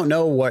 Colt. We don't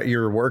know what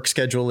your work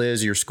schedule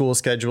is, your school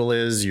schedule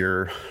is,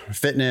 your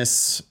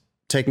fitness,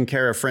 taking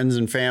care of friends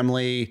and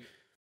family,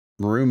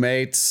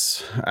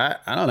 roommates.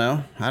 I don't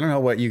know. I don't know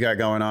what you got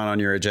going on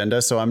your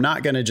agenda. So I'm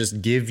not going to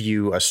just give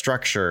you a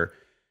structure.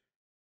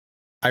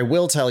 I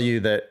will tell you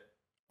that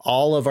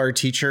all of our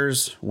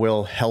teachers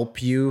will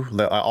help you.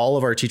 All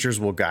of our teachers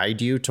will guide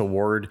you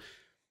toward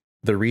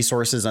the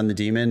resources on the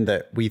Demon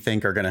that we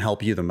think are going to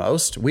help you the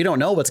most. We don't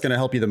know what's going to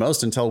help you the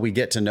most until we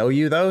get to know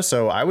you, though.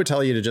 So I would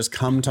tell you to just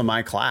come to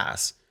my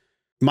class.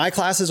 My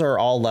classes are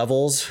all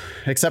levels,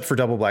 except for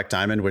Double Black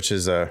Diamond, which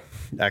is a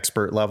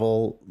expert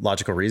level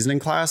logical reasoning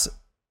class.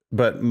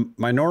 But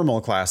my normal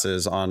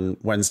classes on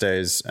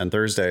Wednesdays and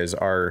Thursdays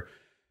are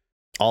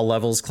all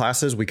levels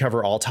classes. We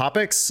cover all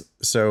topics.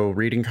 So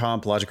reading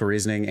comp, logical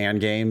reasoning, and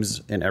games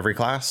in every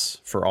class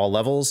for all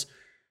levels.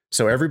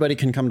 So everybody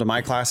can come to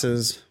my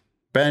classes.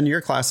 Ben,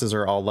 your classes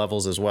are all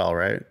levels as well,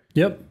 right?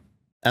 Yep.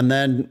 And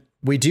then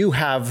we do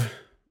have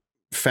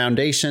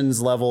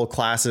foundations level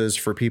classes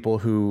for people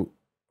who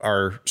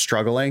are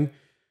struggling.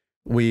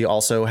 We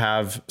also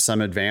have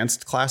some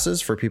advanced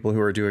classes for people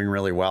who are doing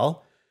really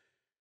well.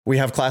 We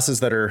have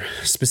classes that are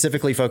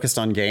specifically focused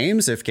on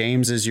games. If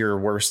games is your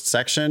worst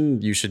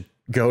section, you should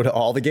go to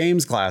all the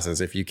games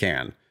classes if you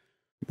can.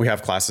 We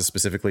have classes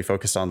specifically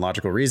focused on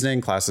logical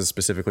reasoning, classes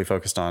specifically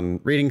focused on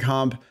reading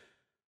comp.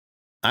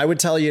 I would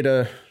tell you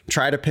to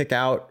try to pick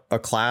out a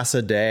class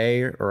a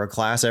day or a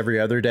class every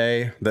other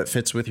day that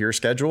fits with your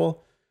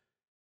schedule,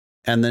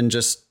 and then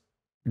just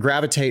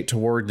gravitate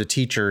toward the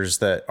teachers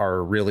that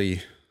are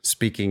really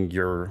speaking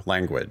your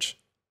language.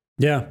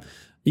 Yeah.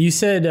 You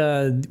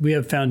said we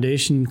have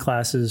foundation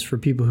classes for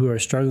people who are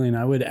struggling.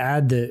 I would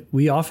add that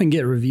we often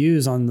get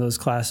reviews on those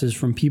classes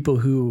from people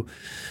who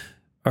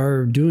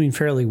are doing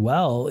fairly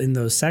well in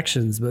those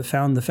sections, but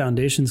found the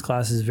foundations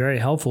classes very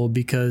helpful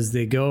because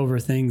they go over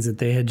things that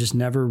they had just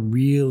never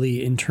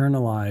really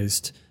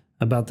internalized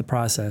about the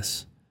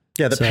process.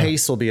 Yeah, the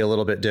pace will be a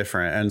little bit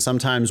different. And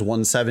sometimes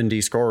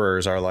 170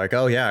 scorers are like,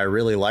 oh, yeah, I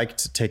really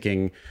liked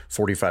taking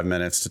 45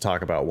 minutes to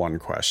talk about one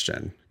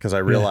question because I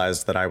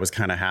realized that I was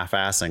kind of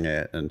half-assing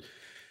it and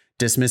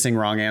dismissing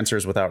wrong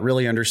answers without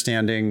really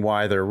understanding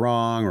why they're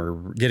wrong,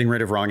 or getting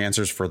rid of wrong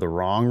answers for the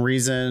wrong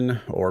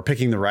reason, or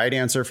picking the right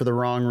answer for the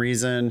wrong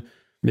reason.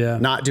 Yeah.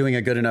 Not doing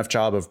a good enough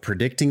job of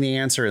predicting the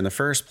answer in the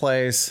first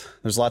place.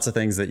 There's lots of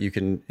things that you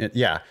can,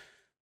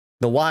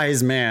 The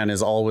wise man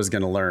is always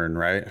going to learn,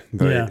 right?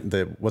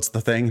 What's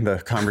the thing? The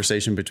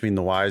conversation between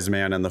the wise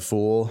man and the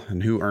fool,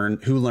 and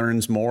who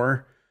learns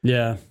more?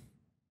 Yeah.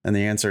 And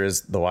the answer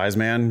is the wise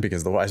man,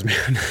 because the wise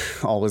man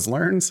always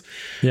learns,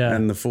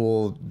 and the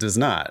fool does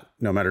not,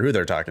 no matter who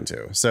they're talking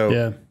to.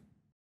 So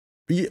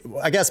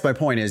I guess my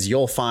point is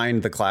you'll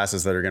find the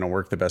classes that are going to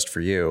work the best for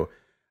you.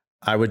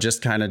 I would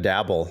just kind of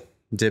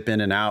dip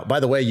in and out. By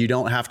the way, you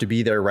don't have to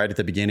be there right at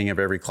the beginning of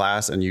every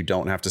class, and you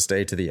don't have to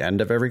stay to the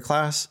end of every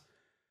class.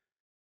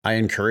 I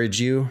encourage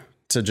you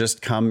to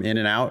just come in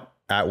and out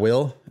at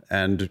will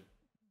and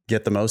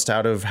get the most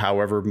out of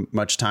however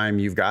much time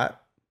you've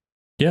got.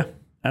 Yeah,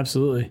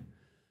 absolutely.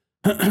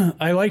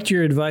 I liked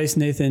your advice,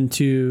 Nathan,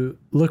 to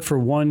look for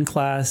one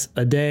class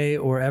a day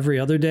or every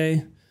other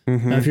day.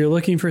 Mm-hmm. Now, if you're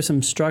looking for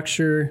some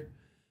structure,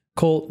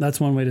 Colt,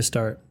 that's one way to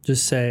start.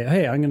 Just say,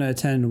 hey, I'm going to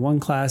attend one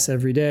class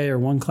every day or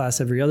one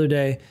class every other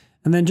day,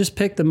 and then just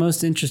pick the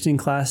most interesting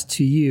class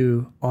to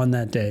you on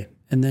that day.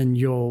 And then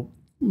you'll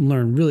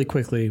learn really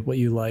quickly what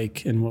you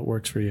like and what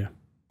works for you.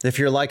 If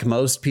you're like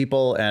most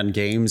people and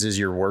games is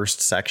your worst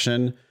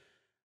section,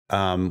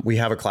 we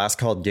have a class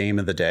called Game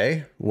of the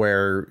Day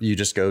where you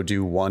just go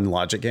do one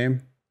logic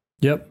game.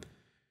 Yep.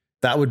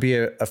 That would be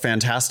a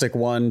fantastic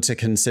one to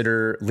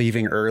consider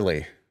leaving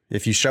early.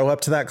 If you show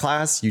up to that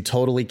class, you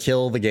totally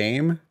kill the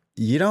game.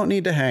 You don't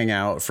need to hang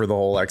out for the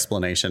whole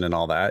explanation and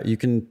all that. You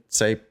can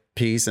say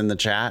peace in the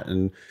chat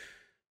and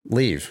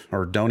leave,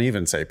 or don't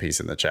even say peace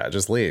in the chat,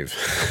 just leave.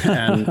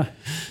 And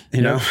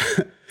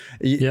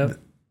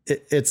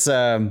it's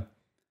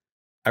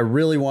I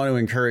really want to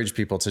encourage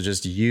people to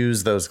just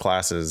use those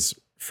classes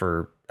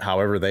for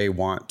however they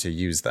want to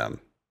use them.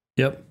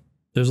 Yep.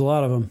 There's a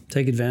lot of them.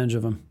 Take advantage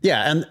of them.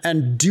 Yeah.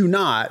 And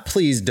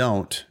please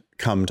don't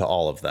come to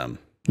all of them.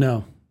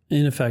 No,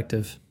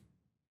 ineffective.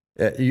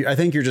 I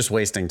think you're just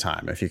wasting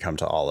time if you come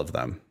to all of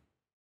them.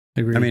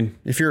 Agreed. I mean,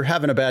 if you're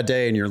having a bad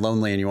day and you're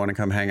lonely and you want to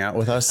come hang out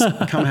with us,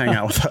 come hang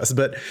out with us.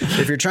 But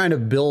if you're trying to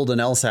build an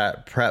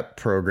LSAT prep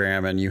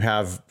program and you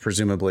have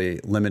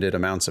presumably limited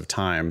amounts of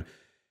time,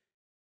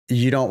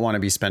 you don't want to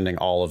be spending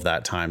all of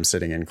that time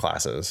sitting in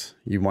classes.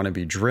 You want to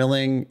be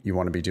drilling. You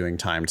want to be doing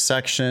timed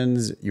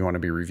sections. You want to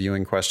be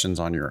reviewing questions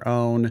on your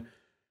own,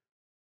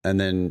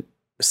 and then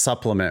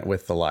supplement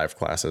with the live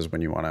classes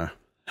when you want to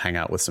hang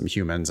out with some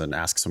humans and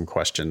ask some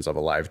questions of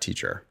a live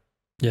teacher.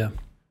 Yeah.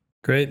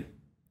 Great.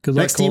 Good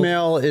luck, Next Colt.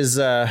 email is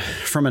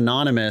from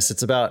Anonymous.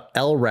 It's about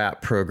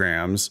LRAP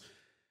programs.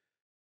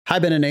 Hi,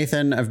 Ben and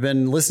Nathan. I've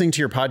been listening to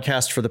your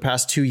podcast for the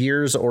past 2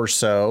 years or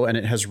so, and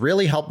it has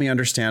really helped me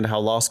understand how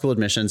law school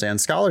admissions and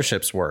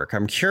scholarships work.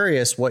 I'm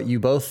curious what you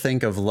both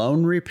think of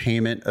loan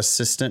repayment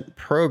assistance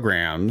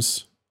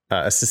programs,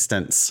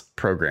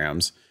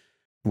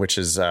 which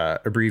is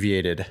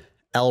abbreviated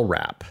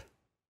LRAP.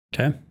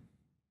 Okay.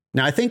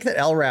 Now, I think that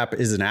LRAP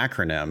is an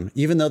acronym,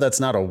 even though that's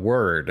not a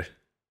word.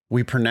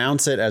 We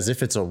pronounce it as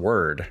if it's a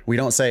word. We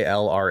don't say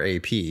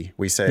LRAP.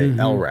 We say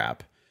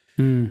LRAP.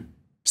 Mm.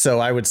 So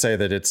I would say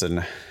that it's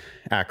an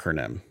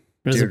acronym.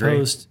 As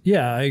opposed,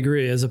 yeah, I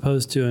agree. As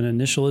opposed to an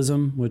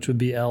initialism, which would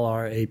be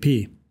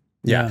LRAP.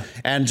 Yeah.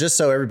 And just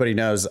so everybody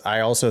knows, I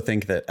also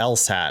think that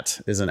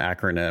LSAT is an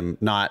acronym,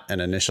 not an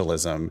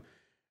initialism.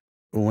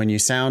 When you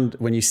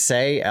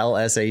say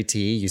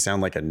LSAT, you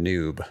sound like a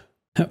noob.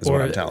 Or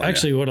what I'm telling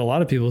actually, you. What a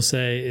lot of people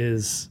say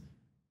is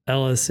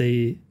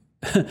LSATs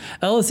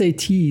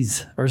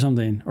or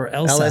something, or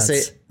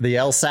LSATs. The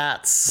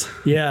LSATs.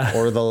 Yeah.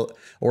 Or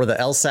the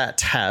LSAT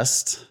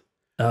test.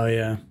 Oh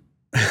yeah.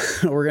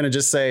 We're going to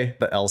just say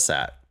the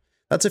LSAT.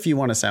 That's if you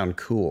want to sound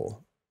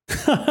cool.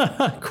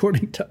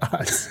 According to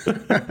us.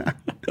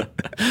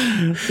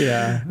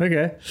 Yeah.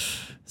 Okay.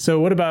 So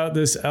what about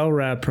this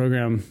LRAP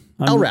program?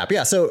 LRAP,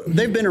 yeah. So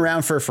they've been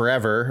around for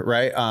forever,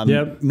 right?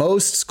 Yep.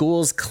 Most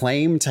schools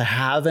claim to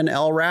have an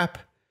LRAP.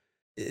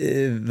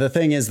 The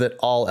thing is that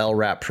all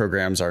LRAP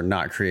programs are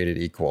not created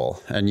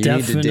equal, and you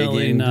need to dig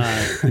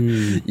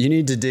in. You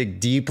need to dig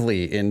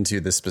deeply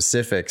into the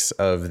specifics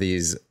of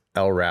these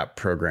LRAP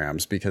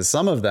programs, because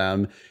some of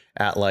them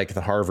at like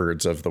the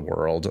Harvards of the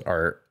world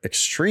are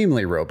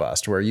extremely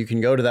robust, where you can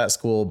go to that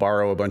school,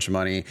 borrow a bunch of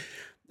money,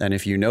 and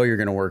if you know you're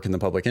going to work in the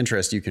public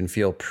interest, you can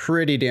feel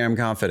pretty damn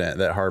confident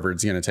that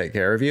Harvard's going to take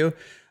care of you.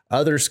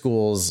 Other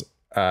schools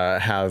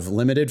have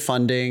limited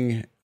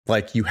funding.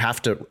 Like you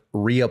have to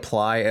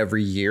reapply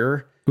every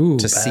year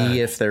to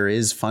see if there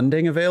is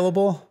funding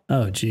available.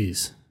 Oh,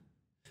 geez.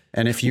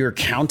 And if you're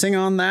counting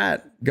on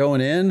that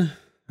going in,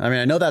 I mean,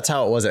 I know that's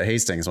how it was at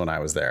Hastings when I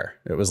was there.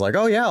 It was like,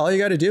 oh yeah, all you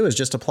got to do is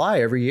just apply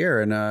every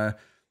year. And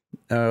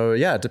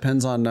yeah, it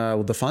depends on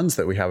the funds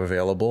that we have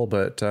available.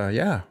 But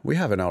yeah, we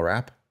have an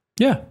LRAP.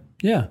 Yeah.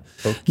 Yeah.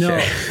 Okay.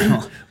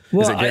 No.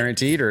 Is it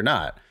guaranteed or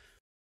not?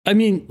 I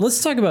mean,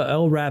 let's talk about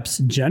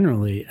LRAPs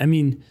generally. I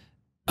mean,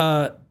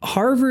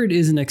 Harvard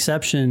is an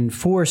exception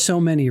for so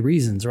many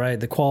reasons, right?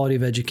 The quality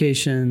of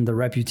education, the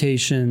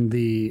reputation,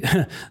 the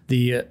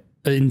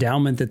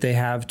endowment that they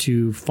have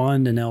to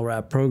fund an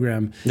LRAP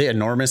program. The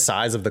enormous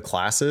size of the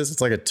classes.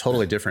 It's like a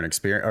totally different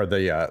experience, or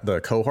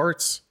the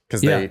cohorts,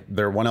 because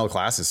their 1L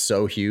class is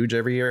so huge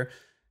every year.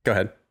 Go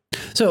ahead.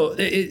 So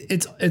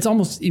it's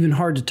almost even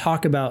hard to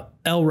talk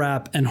about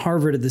LRAP and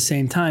Harvard at the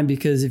same time,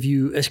 because if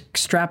you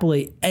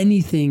extrapolate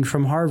anything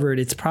from Harvard,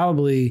 it's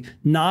probably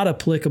not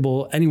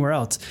applicable anywhere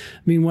else.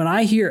 I mean, when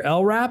I hear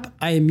LRAP,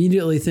 I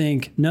immediately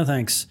think, no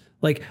thanks.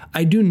 Like,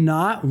 I do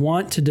not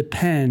want to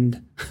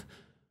depend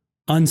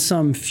on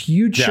some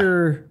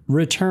future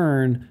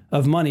return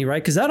of money,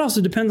 right? Because that also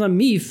depends on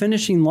me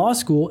finishing law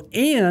school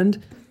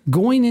and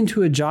going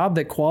into a job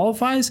that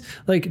qualifies.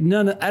 Like, I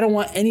don't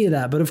want any of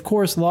that. But of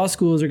course, law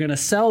schools are going to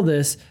sell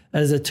this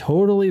as a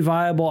totally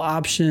viable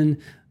option.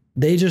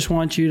 They just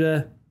want you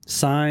to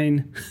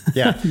sign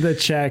the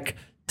check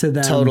to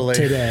them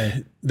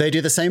today. They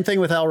do the same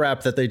thing with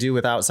LRAP that they do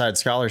with outside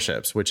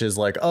scholarships, which is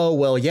like, oh,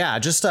 well, yeah,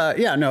 just,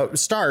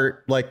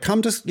 start, like,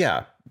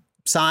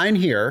 sign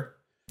here.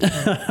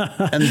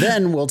 And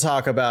then we'll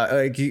talk about,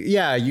 like,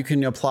 yeah, you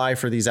can apply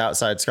for these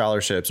outside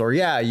scholarships, or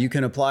yeah, you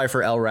can apply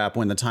for LRAP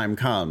when the time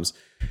comes.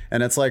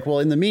 And it's like, well,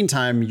 in the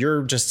meantime,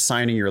 you're just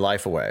signing your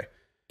life away.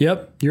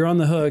 Yep, you're on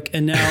the hook.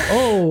 And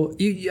now,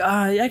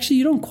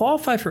 you don't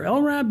qualify for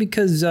LRAP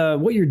because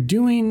what you're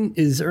doing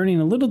is earning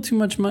a little too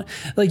much money.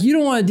 Like, you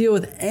don't want to deal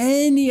with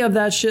any of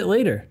that shit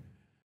later.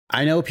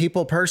 I know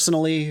people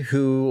personally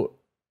who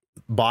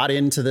bought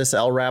into this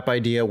LRAP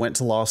idea, went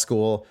to law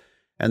school,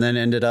 and then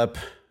ended up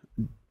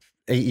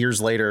 8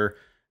 years later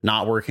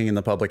not working in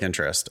the public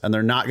interest. And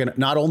they're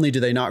not only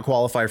do they not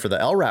qualify for the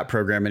LRAP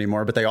program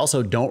anymore, but they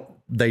also don't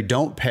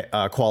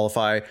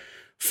qualify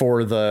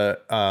for the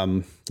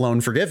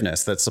loan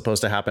forgiveness that's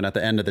supposed to happen at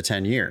the end of the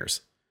 10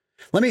 years.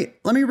 Let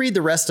me read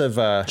the rest of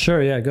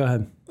sure, yeah, go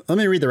ahead. Let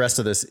me read the rest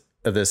of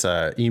this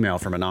email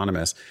from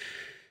Anonymous.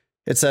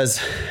 It says,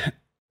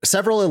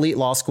 several elite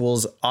law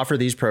schools offer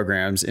these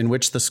programs in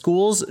which the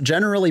schools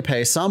generally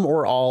pay some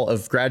or all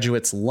of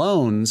graduates'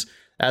 loans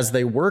as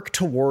they work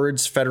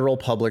towards federal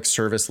public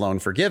service loan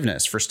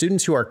forgiveness. For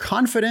students who are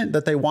confident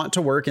that they want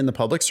to work in the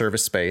public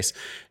service space,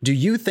 do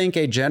you think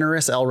a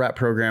generous LRAP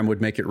program would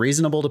make it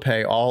reasonable to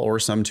pay all or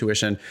some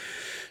tuition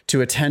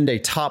to attend a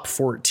top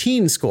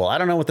 14 school? I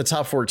don't know what the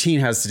top 14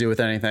 has to do with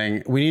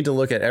anything. We need to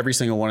look at every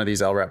single one of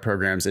these LRAP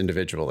programs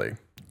individually.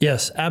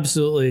 Yes,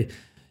 absolutely.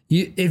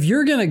 If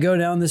you're going to go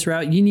down this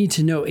route, you need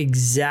to know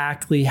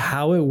exactly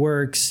how it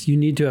works. You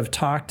need to have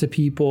talked to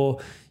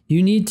people.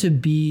 You need to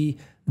be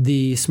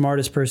the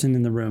smartest person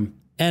in the room.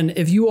 And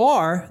if you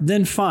are,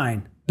 then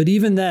fine. But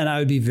even then, I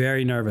would be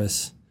very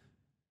nervous.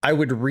 I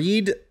would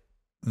read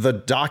the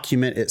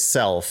document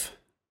itself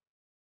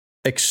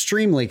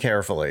extremely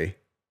carefully.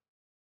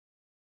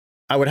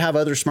 I would have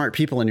other smart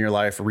people in your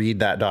life read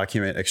that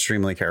document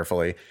extremely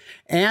carefully.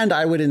 And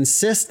I would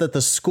insist that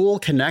the school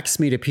connects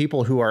me to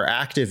people who are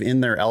active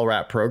in their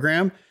LRAP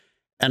program.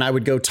 And I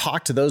would go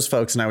talk to those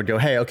folks and I would go,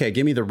 hey, okay,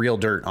 give me the real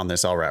dirt on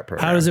this LRAP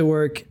program. How does it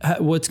work?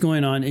 What's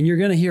going on? And you're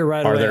going to hear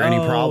right away. Are there any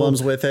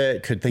problems with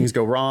it? Could things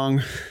go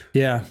wrong?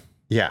 Yeah.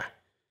 Yeah.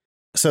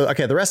 So,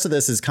 okay, the rest of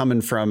this is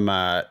coming from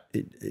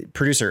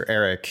producer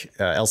Eric,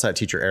 LSAT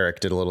teacher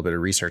Eric did a little bit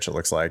of research, it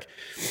looks like.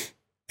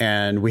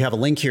 And we have a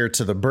link here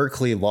to the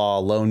Berkeley Law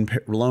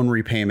Loan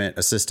Repayment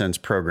Assistance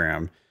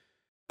Program.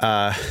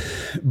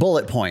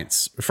 Bullet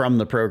points from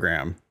the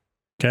program.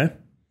 Okay.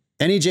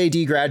 Any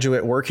JD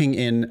graduate working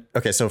in...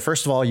 Okay, so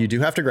first of all, you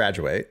do have to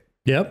graduate.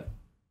 Yep.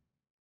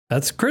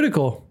 That's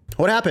critical.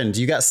 What happened?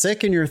 You got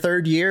sick in your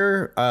third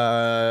year?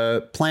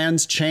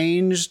 Plans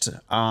changed?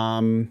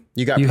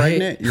 You got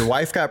pregnant? Your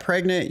wife got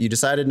pregnant? You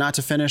decided not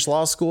to finish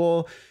law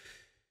school?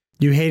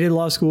 You hated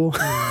law school?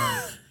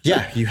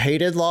 Yeah, you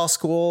hated law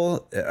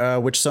school,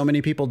 which so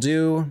many people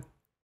do.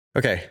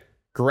 Okay.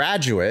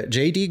 Graduate,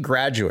 JD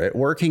graduate,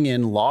 working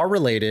in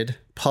law-related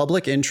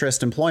public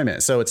interest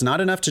employment. So it's not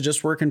enough to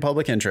just work in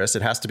public interest.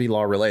 It has to be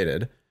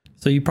law-related.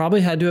 So you probably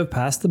had to have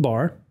passed the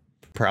bar.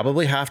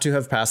 Probably have to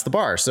have passed the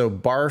bar. So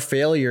bar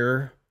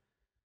failure.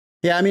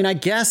 Yeah, I mean, I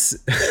guess,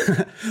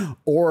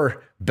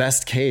 or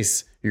best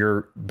case,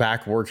 you're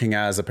back working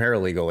as a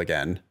paralegal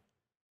again.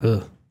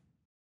 Ugh.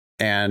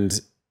 And,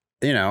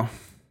 you know,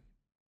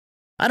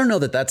 I don't know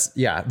that that's,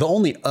 the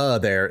only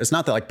there, it's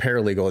not that like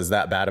paralegal is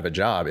that bad of a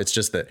job. It's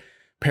just that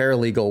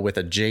paralegal with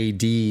a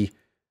JD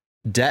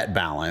debt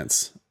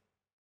balance,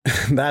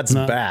 that's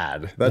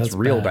bad. That's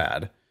real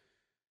bad.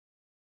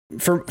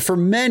 For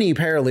many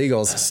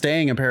paralegals,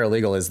 staying a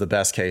paralegal is the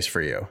best case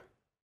for you.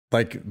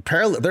 Like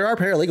there are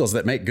paralegals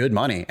that make good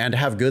money and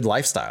have good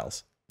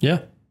lifestyles. Yeah.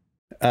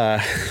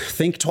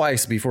 Think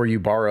twice before you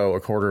borrow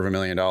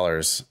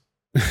 $250,000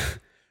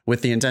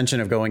 with the intention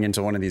of going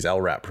into one of these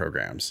LRAP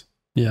programs.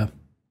 Yeah.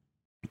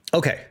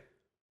 Okay.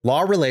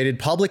 Law-related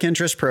public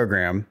interest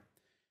program.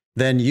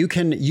 Then you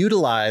can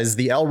utilize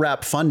the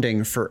LRAP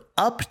funding for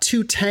up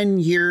to 10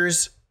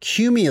 years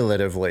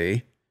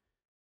cumulatively,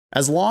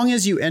 as long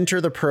as you enter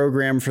the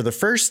program for the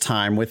first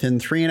time within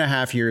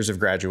 3.5 years of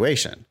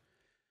graduation.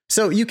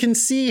 So you can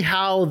see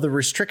how the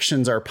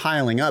restrictions are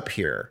piling up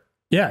here.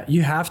 Yeah,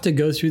 you have to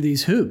go through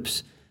these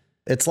hoops.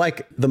 It's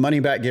like the money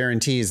back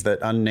guarantees that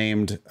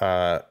unnamed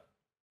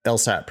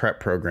LSAT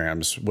prep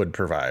programs would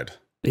provide.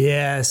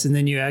 Yes. And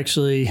then you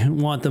actually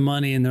want the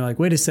money and they're like,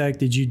 wait a sec,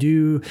 did you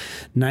do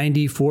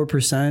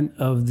 94%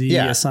 of the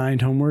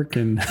assigned homework?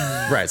 And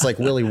right. It's like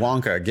Willy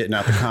Wonka getting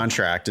out the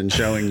contract and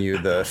showing you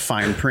the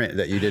fine print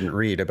that you didn't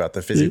read about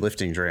the fizzy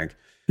lifting drink.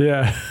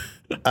 Yeah.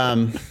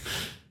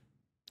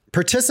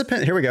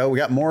 Participant, here we go. We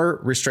got more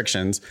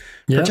restrictions.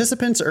 Yep.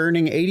 Participants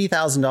earning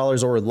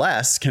 $80,000 or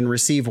less can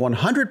receive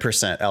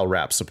 100%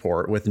 LRAP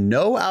support with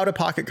no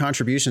out-of-pocket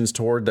contributions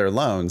toward their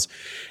loans.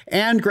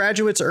 And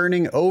graduates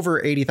earning over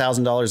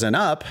 $80,000 and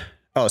up,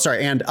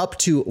 and up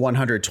to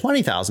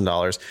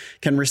 $120,000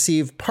 can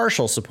receive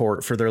partial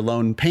support for their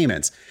loan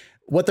payments.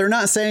 What they're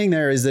not saying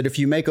there is that if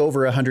you make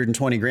over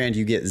 120 grand,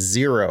 you get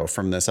zero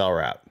from this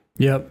LRAP.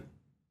 Yep.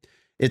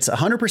 It's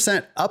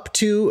 100% up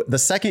to the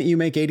second you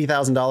make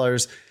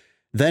 $80,000.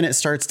 Then it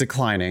starts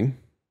declining.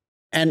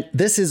 And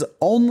this is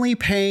only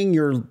paying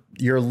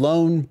your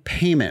loan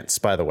payments,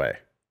 by the way.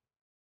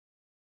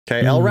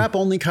 Okay. LRAP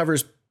only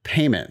covers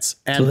payments.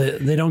 And so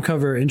they don't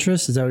cover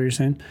interest. Is that what you're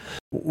saying?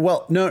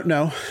 Well,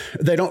 no,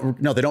 they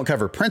don't. No, they don't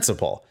cover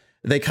principal.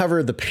 They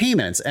cover the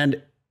payments. And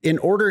in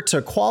order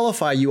to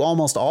qualify, you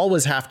almost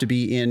always have to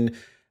be in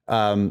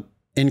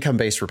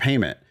income-based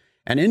repayment.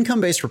 And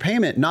income-based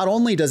repayment, not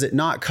only does it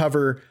not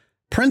cover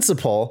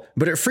principal,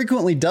 but it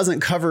frequently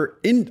doesn't cover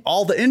in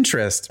all the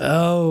interest.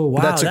 Oh,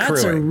 wow. That's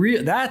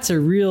a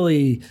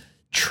really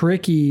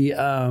tricky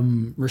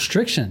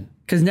restriction,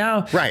 because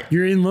now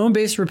you're in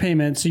loan-based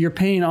repayment. So you're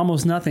paying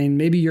almost nothing.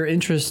 Maybe your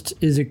interest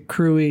is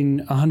accruing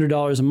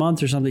 $100 a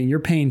month or something. You're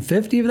paying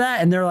 50 of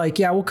that. And they're like,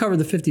 yeah, we'll cover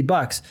the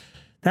 $50.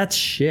 That's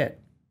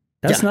shit.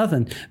 That's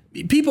nothing.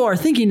 People are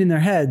thinking in their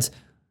heads,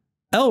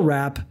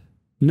 LRAP,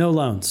 no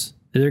loans.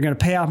 They're going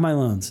to pay off my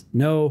loans.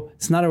 No,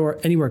 it's not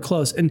anywhere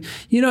close. And,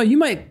 you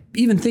might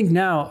even think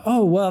now,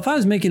 oh, well, if I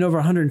was making over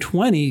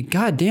 120,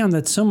 God damn,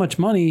 that's so much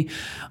money.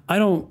 I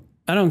don't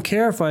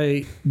care if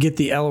I get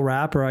the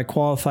LRAP or I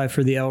qualify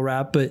for the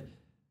LRAP, but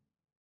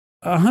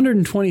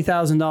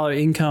 $120,000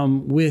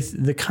 income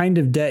with the kind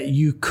of debt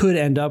you could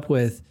end up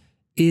with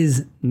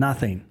is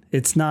nothing.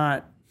 It's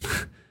not,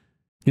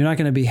 you're not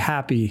going to be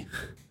happy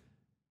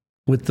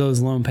with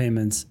those loan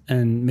payments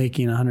and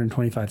making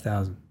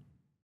 $125,000.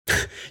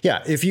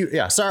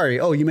 Yeah. Sorry.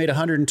 Oh, you made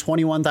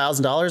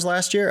 $121,000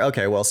 last year.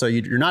 Okay. Well, so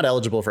you're not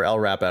eligible for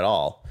LRAP at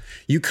all.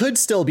 You could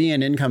still be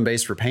in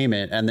income-based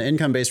repayment, and the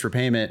income-based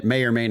repayment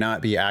may or may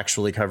not be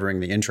actually covering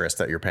the interest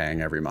that you're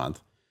paying every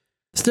month.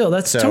 Still,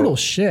 that's total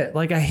shit.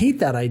 Like, I hate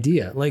that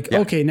idea. Like,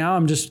 okay, now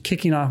I'm just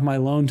kicking off my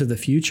loan to the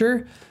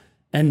future,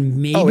 and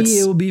maybe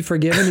it will be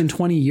forgiven in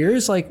 20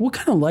 years. Like, what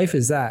kind of life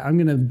is that? I'm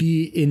going to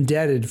be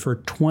indebted for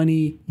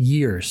 20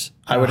 years.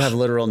 I would have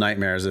literal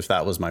nightmares if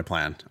that was my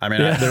plan. I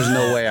mean, there's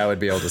no way I would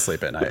be able to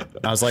sleep at night.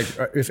 I was like,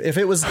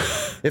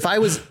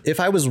 if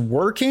I was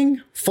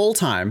working full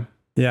time,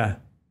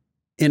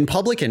 in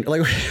public, and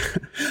like,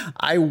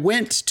 I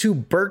went to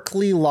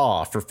Berkeley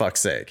Law, for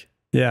fuck's sake.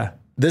 Yeah,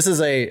 this is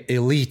a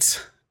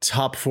elite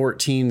top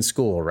 14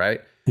 school,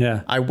 right?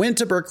 Yeah, I went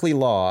to Berkeley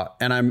Law,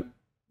 and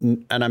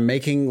I'm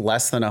making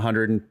less than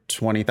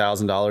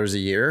 $120,000 a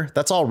year.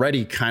 That's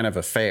already kind of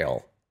a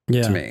fail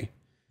to me.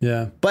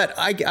 Yeah. But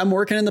I'm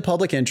working in the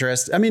public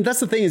interest. I mean, that's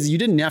the thing, is you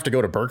didn't have to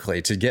go to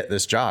Berkeley to get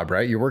this job,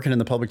 right? You're working in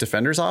the public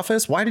defender's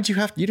office. Why did you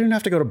didn't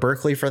have to go to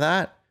Berkeley for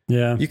that?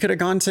 Yeah. You could have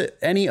gone to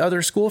any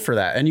other school for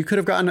that, and you could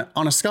have gotten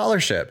on a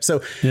scholarship.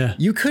 So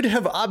you could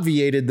have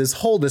obviated this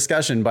whole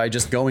discussion by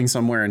just going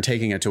somewhere and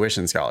taking a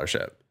tuition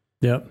scholarship.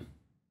 Yep.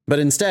 But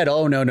instead,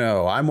 oh,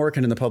 no, I'm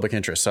working in the public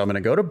interest. So I'm going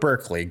to go to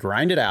Berkeley,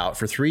 grind it out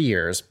for 3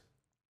 years,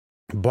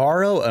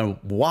 borrow a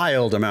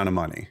wild amount of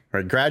money,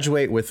 right?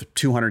 Graduate with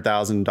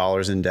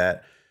 $200,000 in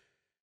debt,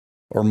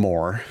 or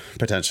more,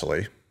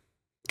 potentially,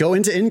 go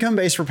into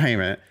income-based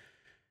repayment.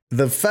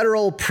 The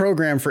federal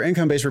program for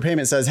income-based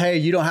repayment says, hey,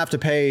 you don't have to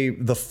pay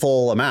the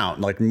full amount.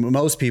 Like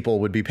most people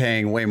would be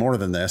paying way more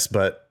than this,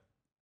 but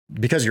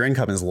because your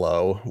income is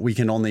low, we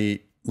can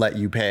only let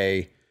you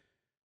pay,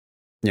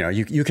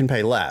 you can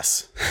pay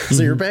less.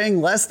 So you're paying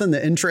less than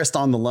the interest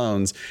on the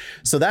loans.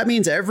 So that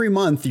means every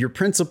month your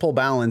principal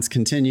balance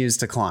continues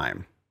to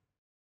climb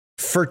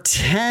for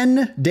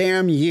 10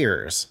 damn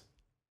years.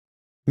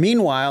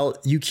 Meanwhile,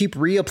 you keep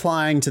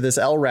reapplying to this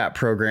LRAP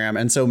program.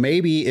 And so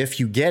maybe if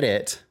you get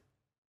it,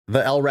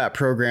 the LRAP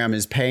program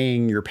is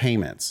paying your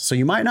payments. So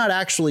you might not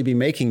actually be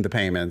making the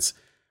payments,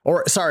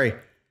 or sorry,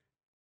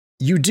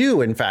 you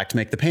do in fact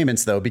make the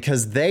payments though,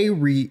 because they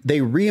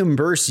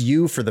reimburse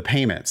you for the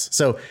payments.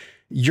 So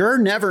you're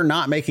never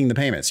not making the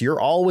payments. You're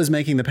always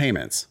making the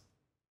payments.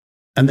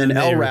 And then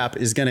LRAP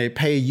is going to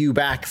pay you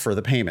back for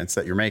the payments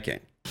that you're making.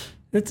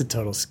 It's a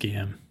total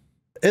scam.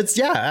 It's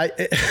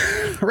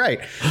right.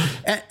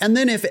 And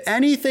then if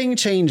anything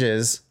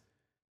changes,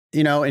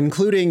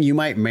 including you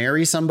might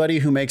marry somebody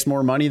who makes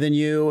more money than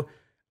you,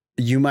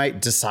 you might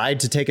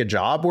decide to take a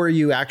job where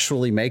you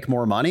actually make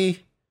more money.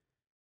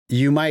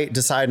 You might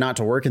decide not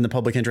to work in the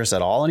public interest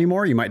at all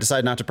anymore. You might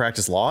decide not to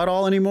practice law at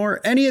all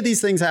anymore. Any of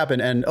these things happen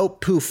and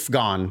poof,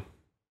 gone.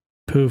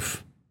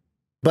 Poof.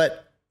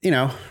 But,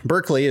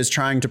 Berkeley is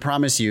trying to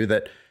promise you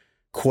that,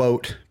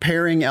 quote,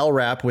 pairing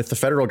LRAP with the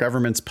federal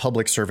government's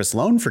Public Service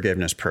Loan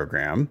Forgiveness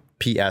Program,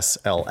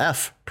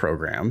 PSLF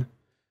program,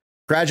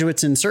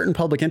 graduates in certain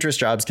public interest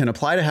jobs can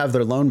apply to have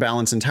their loan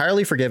balance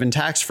entirely forgiven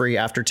tax-free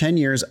after 10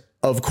 years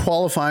of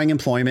qualifying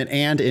employment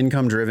and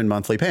income-driven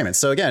monthly payments.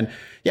 So again,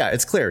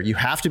 it's clear. You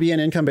have to be an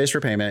income-based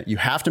repayment. You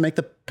have to make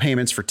the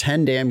payments for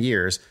 10 damn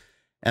years.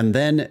 And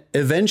then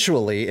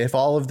eventually, if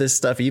all of this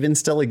stuff even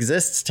still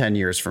exists 10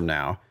 years from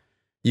now,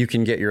 you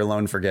can get your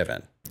loan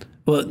forgiven.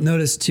 Well,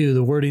 notice too,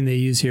 the wording they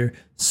use here,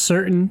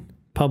 certain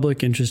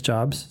public interest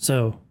jobs.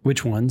 So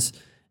which ones?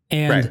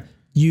 And right.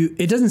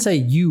 It doesn't say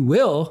you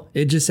will,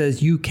 it just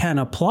says you can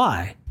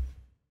apply.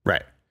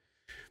 Right.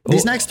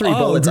 These next three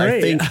bullets,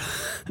 great.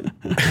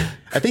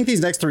 I think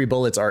these next three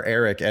bullets are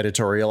Eric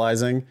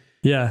editorializing.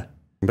 Yeah.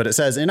 But it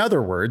says, in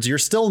other words, you're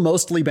still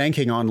mostly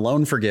banking on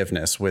loan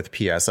forgiveness with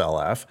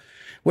PSLF,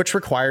 which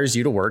requires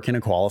you to work in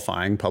a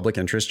qualifying public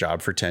interest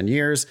job for 10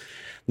 years.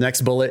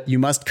 Next bullet, you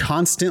must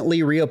constantly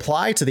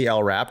reapply to the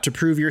LRAP to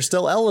prove you're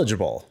still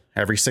eligible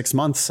every 6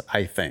 months,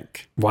 I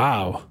think.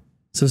 Wow.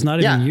 So it's not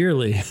even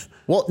yearly.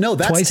 Well, no,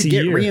 that's to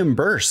get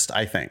reimbursed,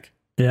 I think.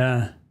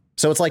 Yeah.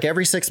 So it's like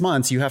every 6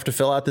 months you have to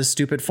fill out this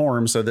stupid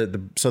form so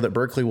that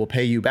Berkeley will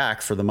pay you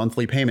back for the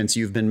monthly payments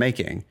you've been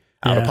making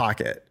out of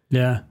pocket.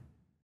 Yeah.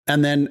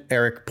 And then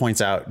Eric points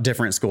out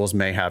different schools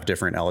may have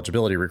different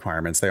eligibility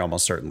requirements. They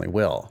almost certainly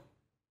will.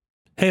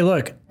 Hey,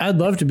 look, I'd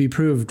love to be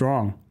proved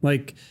wrong.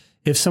 Like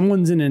if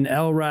someone's in an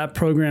LRAP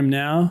program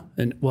now,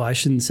 and well, I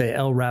shouldn't say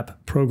LRAP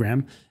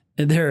program,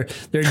 they're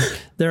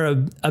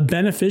a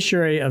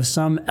beneficiary of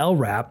some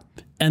LRAP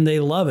and they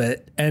love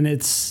it and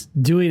it's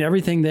doing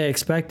everything they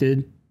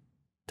expected.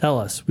 Tell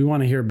us. We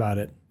want to hear about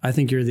it. I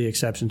think you're the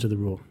exception to the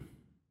rule.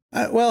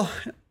 Well,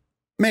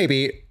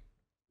 maybe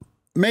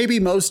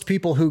most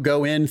people who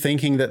go in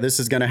thinking that this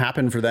is going to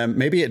happen for them,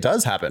 maybe it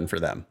does happen for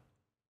them.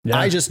 Yeah.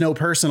 I just know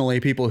personally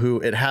people who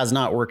it has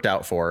not worked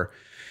out for.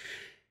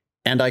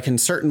 And I can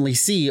certainly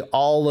see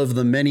all of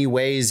the many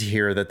ways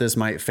here that this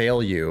might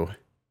fail you,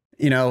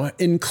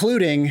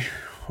 including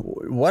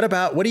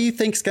what do you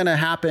think is going to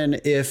happen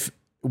if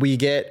we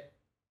get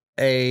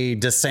a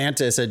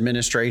DeSantis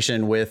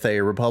administration with a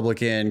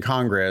Republican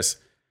Congress?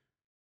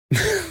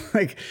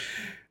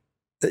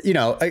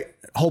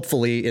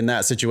 Hopefully in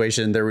that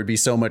situation, there would be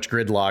so much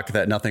gridlock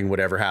that nothing would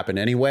ever happen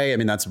anyway. I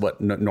mean, that's what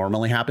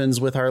normally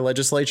happens with our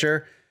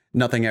legislature.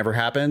 Nothing ever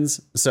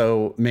happens.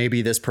 So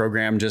maybe this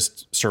program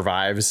just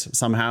survives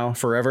somehow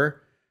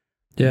forever.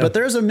 Yeah. But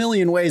there's a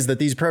million ways that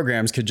these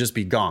programs could just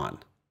be gone.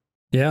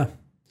 Yeah.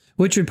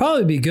 Which would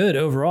probably be good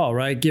overall,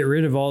 right? Get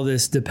rid of all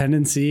this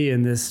dependency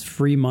and this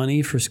free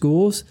money for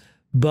schools.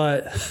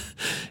 But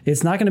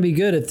it's not going to be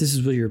good if this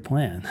is what your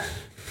plan.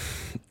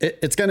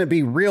 It's going to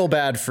be real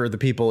bad for the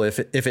people if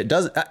it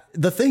does.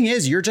 The thing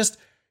is,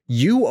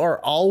 you are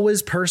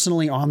always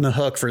personally on the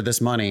hook for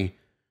this money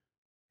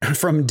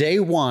from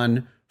day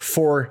one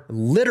for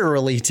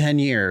literally 10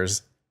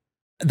 years.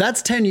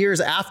 That's 10 years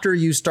after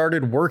you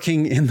started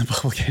working in the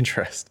public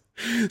interest.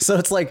 So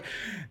it's like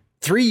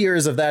 3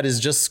 years of that is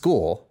just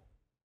school.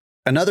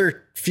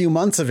 Another few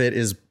months of it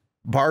is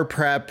bar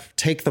prep,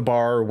 take the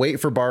bar,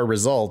 wait for bar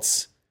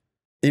results.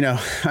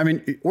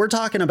 We're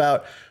talking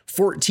about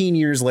 14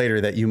 years later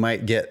that you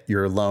might get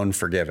your loan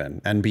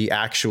forgiven and be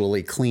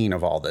actually clean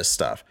of all this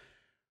stuff.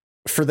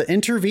 For the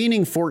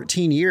intervening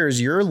 14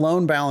 years, your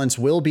loan balance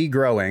will be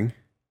growing.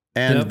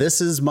 And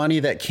This is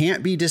money that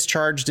can't be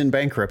discharged in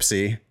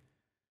bankruptcy.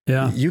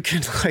 Yeah. You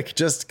can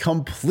just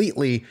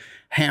completely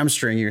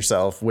hamstring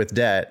yourself with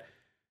debt.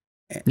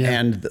 Yeah.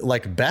 And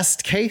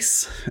best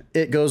case,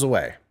 it goes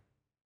away.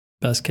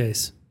 Best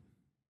case.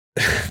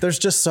 There's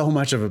just so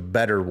much of a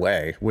better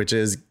way, which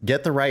is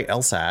get the right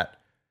LSAT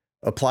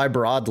apply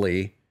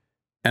broadly,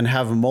 and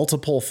have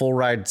multiple full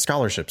ride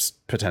scholarships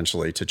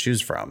potentially to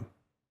choose from.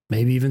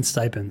 Maybe even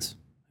stipends.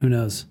 Who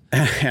knows?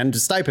 And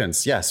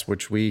stipends, yes,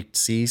 which we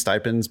see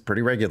stipends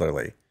pretty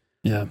regularly.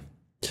 Yeah.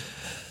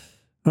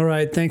 All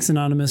right. Thanks,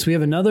 Anonymous. We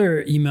have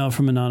another email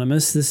from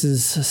Anonymous. This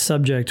is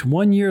subject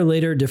 1 year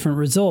later, different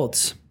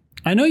results.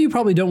 I know you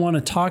probably don't want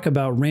to talk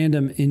about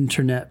random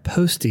internet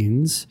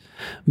postings,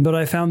 but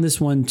I found this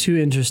one too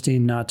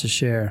interesting not to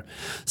share.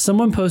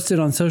 Someone posted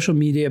on social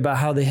media about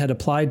how they had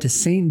applied to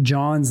St.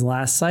 John's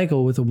last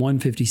cycle with a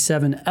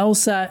 157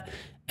 LSAT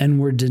and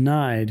were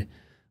denied.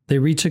 They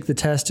retook the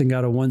test and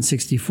got a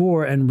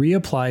 164 and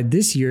reapplied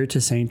this year to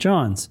St.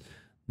 John's.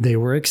 They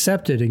were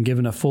accepted and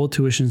given a full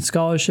tuition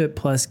scholarship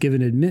plus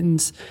given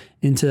admittance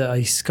into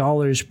a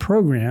scholars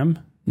program.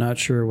 Not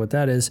sure what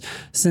that is.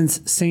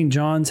 Since St.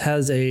 John's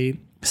has a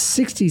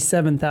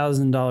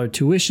 $67,000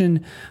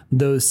 tuition,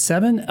 those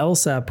 7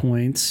 LSAT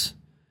points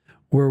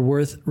were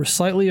worth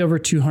slightly over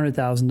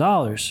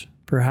 $200,000.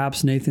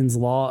 Perhaps Nathan's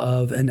law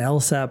of an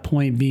LSAT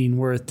point being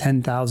worth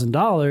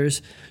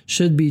 $10,000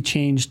 should be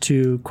changed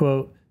to,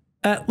 quote,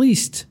 at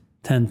least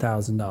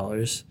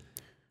 $10,000.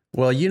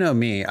 Well, you know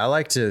me, I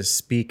like to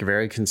speak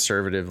very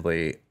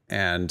conservatively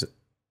and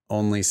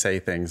only say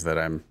things that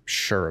I'm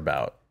sure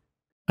about.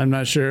 I'm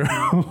not sure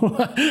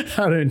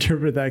how to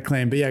interpret that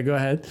claim, but yeah, go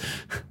ahead.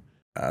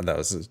 That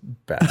was a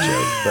bad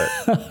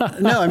joke,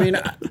 but no, I mean,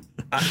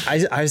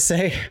 I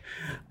say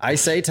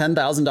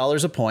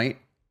 $10,000 a point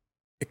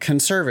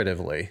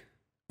conservatively.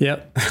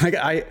 Yep.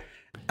 Like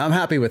I'm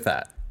happy with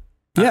that.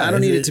 Yeah, I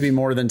don't need it to be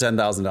more than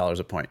 $10,000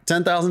 a point.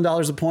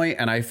 $10,000 a point,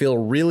 and I feel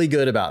really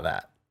good about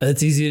that.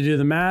 It's easy to do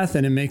the math,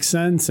 and it makes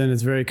sense, and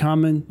it's very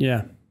common.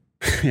 Yeah.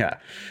 Yeah.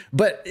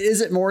 But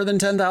is it more than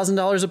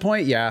 $10,000 a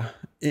point? Yeah.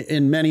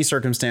 In many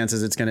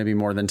circumstances, it's going to be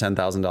more than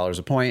 $10,000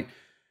 a point.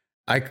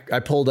 I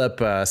pulled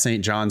up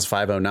St. John's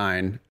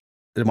 509.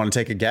 I want to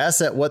take a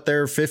guess at what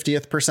their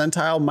 50th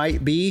percentile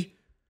might be.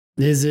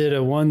 Is it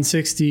a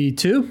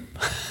 162?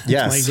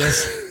 Yes. I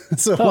guess.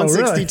 So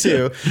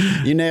 162,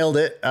 really? You nailed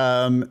it.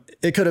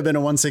 It could have been a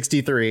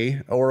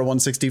 163 or a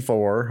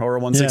 164 or a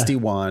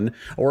 161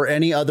 or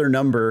any other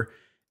number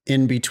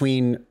in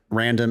between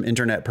random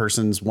internet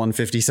person's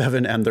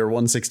 157 and their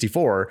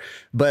 164.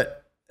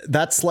 But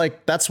that's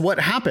what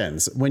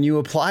happens when you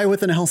apply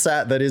with an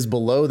LSAT that is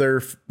below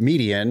their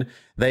median.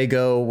 They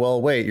go, well,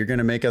 wait, you're going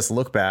to make us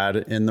look bad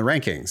in the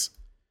rankings.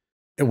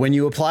 When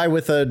you apply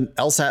with an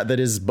LSAT that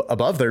is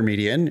above their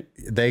median,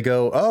 they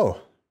go, oh,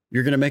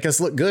 you're going to make us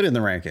look good in the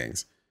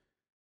rankings.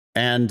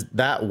 And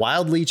that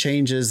wildly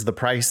changes the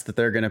price that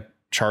they're going to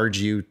charge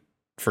you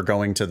for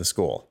going to the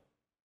school.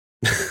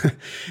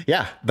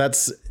 Yeah,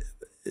 that's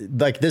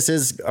like, this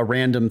is a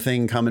random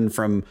thing coming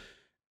from,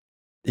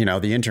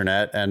 the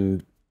internet,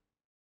 and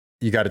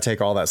you got to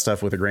take all that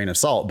stuff with a grain of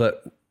salt.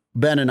 But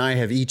Ben and I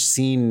have each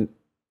seen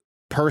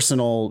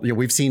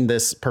we've seen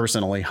this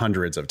personally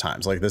hundreds of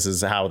times. Like, this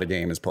is how the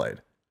game is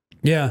played.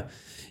 Yeah.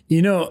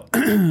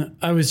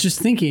 I was just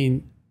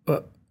thinking,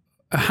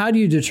 how do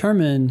you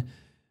determine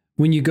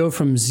when you go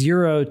from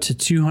 $0 to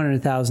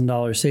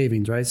 $200,000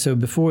 savings, right? So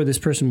before, this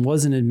person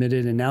wasn't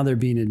admitted and now they're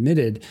being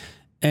admitted.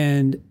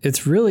 And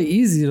it's really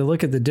easy to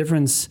look at the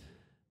difference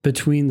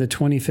between the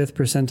 25th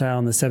percentile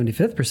and the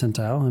 75th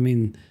percentile. I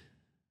mean,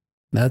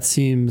 that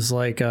seems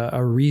like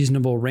a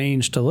reasonable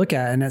range to look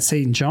at. And at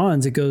St.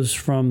 John's, it goes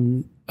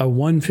from a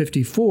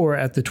 154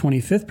 at the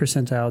 25th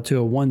percentile to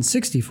a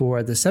 164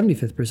 at the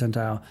 75th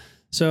percentile.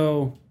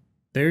 So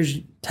there's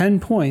 10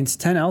 points,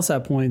 10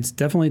 LSAT points,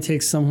 definitely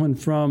takes someone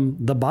from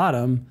the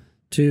bottom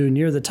to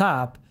near the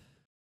top.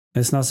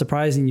 It's not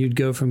surprising you'd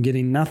go from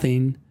getting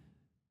nothing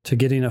to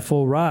getting a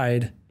full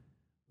ride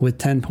with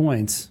 10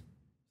 points.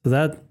 So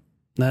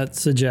that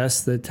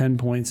suggests that 10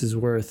 points is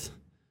worth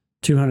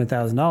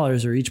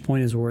 $200,000, or each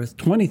point is worth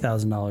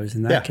 $20,000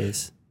 in that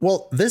case.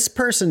 Well, this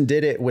person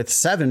did it with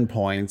 7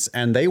 points,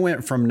 and they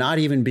went from not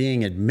even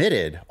being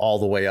admitted all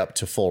the way up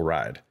to full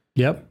ride.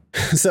 Yep.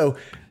 So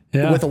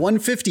with a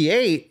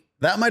 158,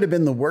 that might have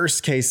been the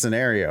worst case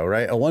scenario,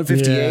 right? A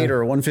 158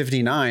 or a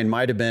 159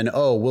 might have been,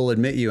 oh, we'll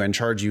admit you and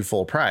charge you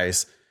full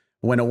price,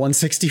 when a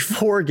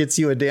 164 gets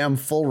you a damn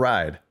full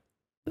ride.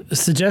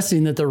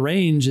 Suggesting that the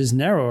range is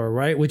narrower,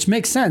 right? Which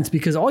makes sense,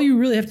 because all you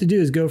really have to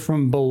do is go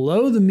from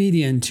below the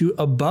median to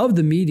above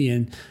the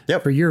median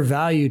for your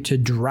value to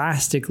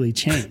drastically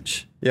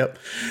change. Yep.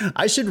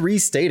 I should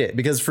restate it,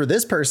 because for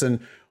this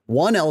person,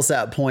 one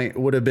LSAT point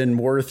would have been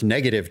worth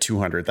negative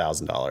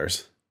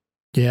 $200,000.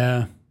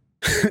 Yeah.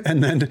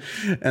 and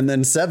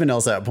then 7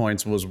 LSAT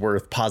points was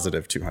worth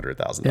positive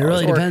 $200,000. It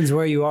really depends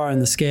where you are in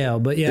the scale,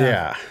 but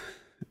yeah.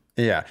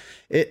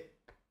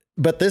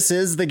 But this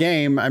is the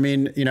game. I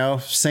mean,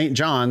 St.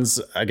 John's,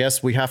 I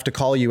guess we have to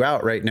call you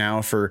out right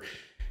now for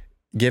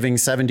giving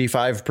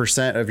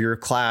 75% of your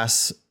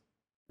class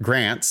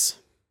grants.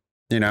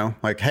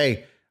 Like,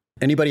 hey,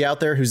 anybody out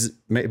there who's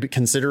maybe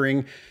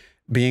considering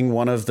being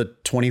one of the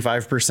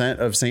 25%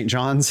 of St.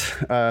 John's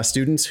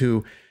students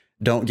who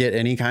don't get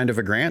any kind of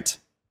a grant.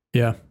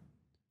 Yeah.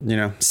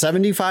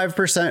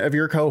 75% of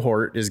your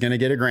cohort is going to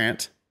get a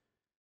grant.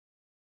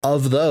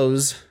 Of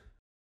those,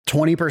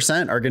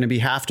 20% are going to be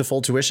half to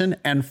full tuition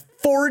and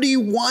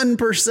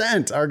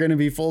 41% are going to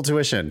be full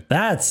tuition.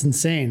 That's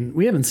insane.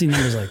 We haven't seen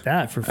numbers like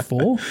that for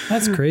full.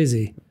 That's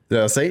crazy.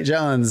 So St.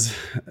 John's,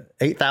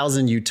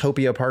 8000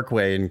 Utopia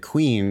Parkway in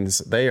Queens,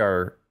 they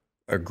are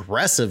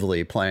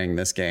aggressively playing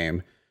this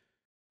game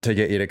to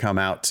get you to come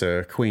out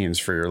to Queens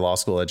for your law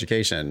school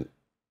education.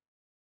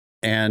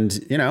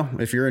 And, you know,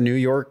 if you're a New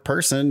York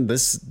person,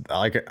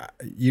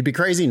 you'd be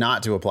crazy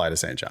not to apply to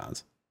St.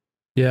 John's.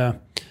 Yeah.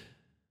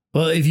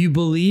 Well, if you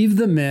believe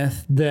the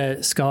myth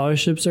that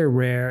scholarships are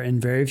rare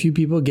and very few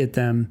people get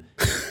them,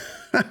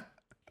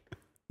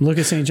 look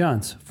at St.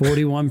 John's.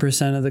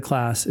 41% of the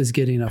class is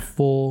getting a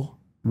full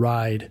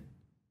ride.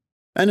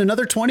 And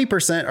another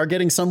 20% are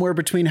getting somewhere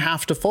between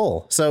half to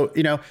full. So,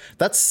 you know,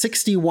 that's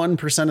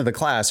 61% of the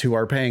class who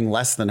are paying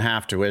less than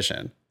half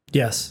tuition.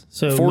 Yes.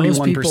 So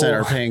 41%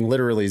 are paying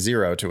literally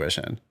zero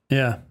tuition.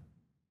 Yeah.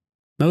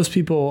 Most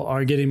people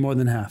are getting more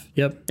than half.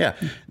 Yep. Yeah.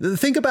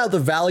 Think about the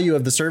value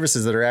of the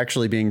services that are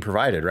actually being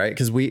provided, right?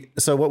 Because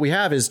what we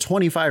have is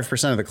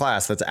 25% of the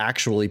class that's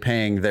actually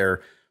paying their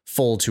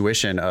full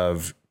tuition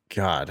of,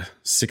 God,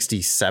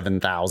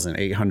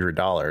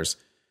 $67,800.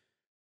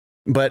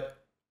 But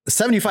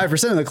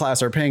 75% of the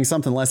class are paying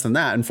something less than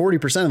that. And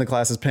 40% of the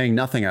class is paying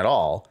nothing at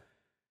all.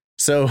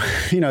 So,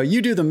 you know,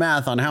 you do the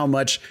math on how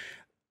much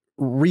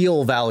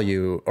real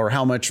value or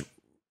how much,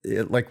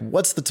 like,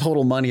 what's the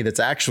total money that's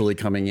actually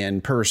coming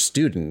in per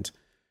student?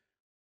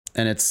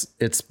 And it's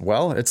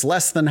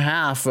less than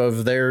half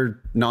of their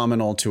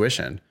nominal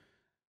tuition.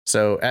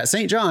 So at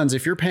St. John's,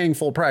 if you're paying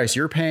full price,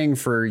 you're paying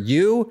for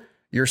you,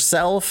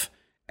 yourself,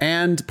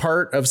 and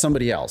part of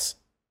somebody else.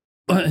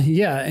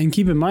 Yeah. And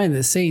keep in mind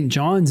that St.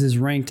 John's is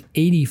ranked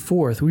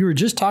 84th. We were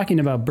just talking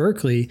about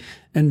Berkeley,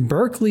 and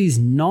Berkeley's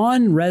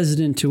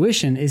non-resident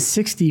tuition is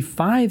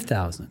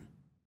 $65,000.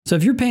 So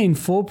if you're paying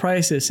full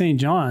price at St.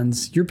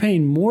 John's, you're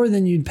paying more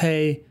than you'd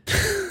pay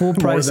full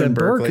price at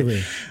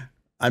Berkeley.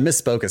 I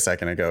misspoke a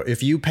second ago.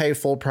 If you pay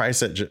full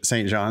price at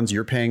St. John's,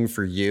 you're paying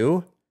for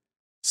you,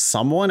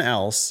 someone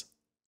else,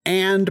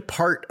 and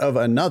part of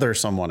another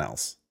someone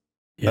else.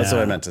 Yeah. That's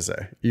what I meant to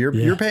say.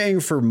 You're paying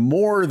for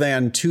more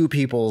than two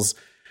people's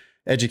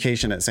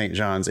education at St.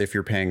 John's if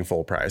you're paying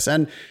full price.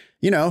 And,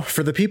 you know,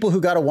 for the people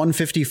who got a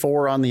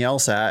 154 on the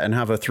LSAT and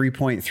have a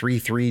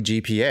 3.33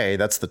 GPA,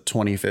 that's the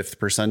 25th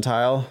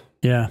percentile.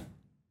 Yeah.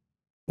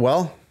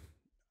 Well,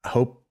 I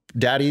hope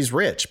daddy's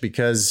rich,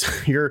 because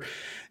you're,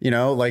 you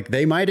know, like,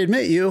 they might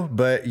admit you,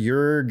 but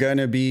you're going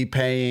to be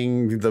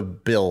paying the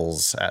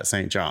bills at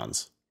St.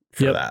 John's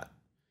for that.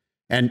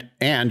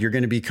 And you're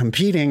going to be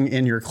competing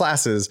in your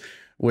classes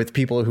with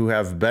people who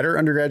have better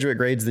undergraduate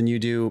grades than you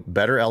do,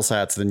 better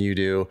LSATs than you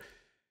do.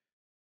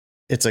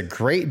 It's a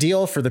great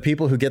deal for the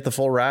people who get the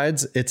full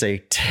rides. It's a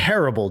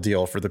terrible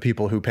deal for the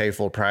people who pay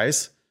full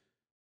price.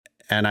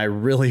 And I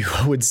really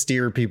would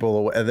steer people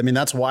away. I mean,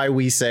 that's why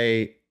we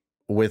say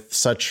with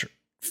such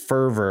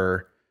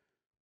fervor,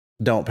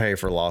 don't pay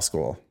for law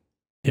school.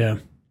 Yeah.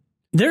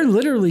 They're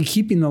literally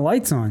keeping the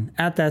lights on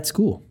at that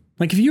school.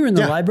 Like, if you were in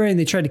the library and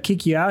they tried to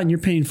kick you out and you're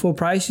paying full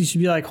price, you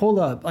should be like, hold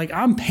up, like,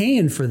 I'm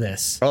paying for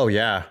this. Oh,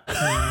 yeah.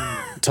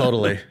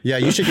 Totally. Yeah,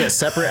 you should get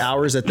separate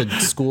hours at the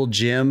school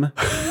gym.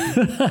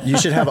 You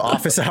should have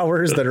office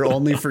hours that are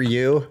only for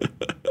you.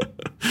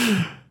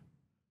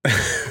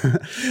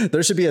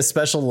 There should be a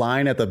special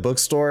line at the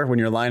bookstore when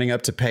you're lining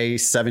up to pay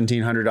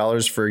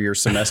 $1,700 for your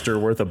semester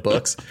worth of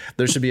books.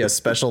 There should be a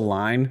special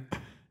line.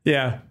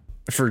 Yeah.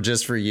 For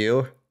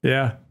you.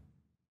 Yeah.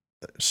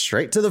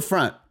 Straight to the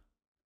front.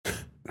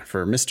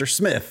 For Mr.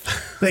 Smith.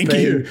 Thank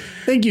you.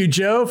 Thank you,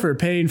 Joe, for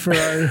paying for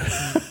our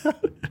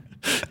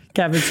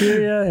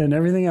cafeteria and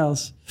everything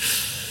else.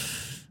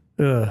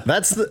 Ugh.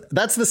 That's the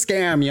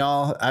scam,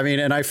 y'all. I mean,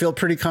 and I feel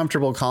pretty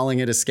comfortable calling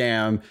it a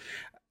scam.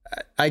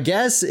 I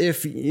guess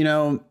if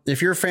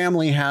your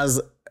family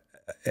has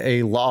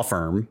a law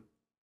firm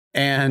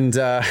and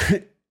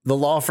the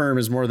law firm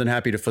is more than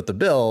happy to foot the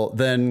bill,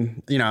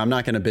 then, I'm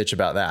not going to bitch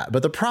about that.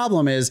 But the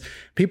problem is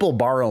people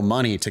borrow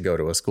money to go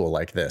to a school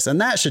like this, and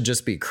that should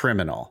just be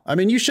criminal. I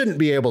mean, you shouldn't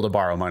be able to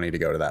borrow money to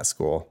go to that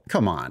school.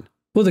 Come on.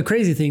 Well, the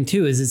crazy thing,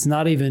 too, is it's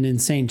not even in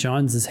St.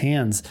 John's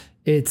hands.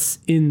 It's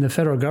in the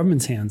federal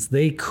government's hands.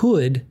 They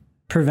could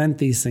prevent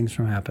these things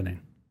from happening.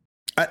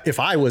 If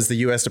I was the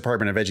U.S.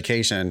 Department of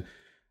Education,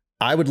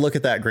 I would look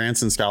at that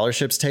grants and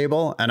scholarships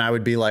table and I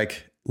would be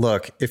like,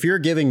 look, if you're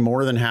giving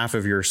more than half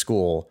of your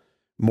school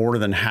more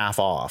than half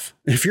off,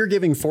 if you're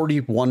giving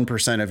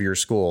 41% of your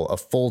school a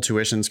full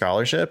tuition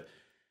scholarship,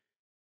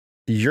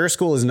 your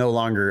school is no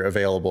longer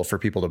available for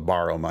people to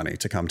borrow money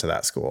to come to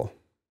that school.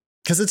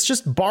 Because it's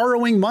just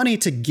borrowing money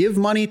to give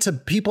money to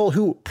people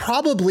who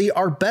probably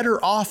are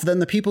better off than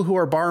the people who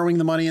are borrowing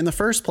the money in the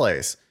first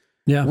place.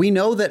 Yeah. We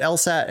know that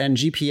LSAT and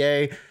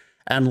GPA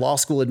and law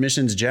school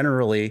admissions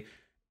generally,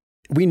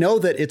 we know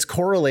that it's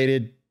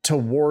correlated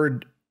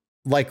toward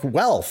like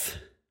wealth.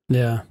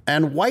 Yeah.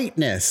 And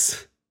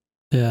whiteness.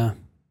 Yeah.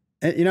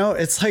 And,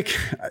 it's like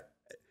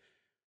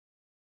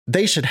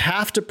they should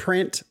have to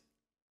print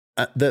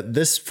that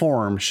this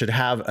form should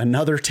have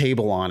another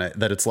table on it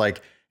that it's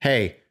like,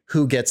 hey,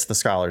 who gets the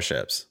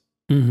scholarships?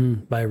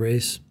 By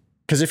race.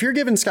 Because if you're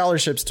giving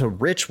scholarships to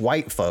rich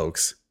white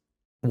folks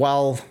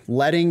while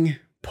letting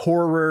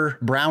poorer,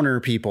 browner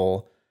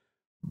people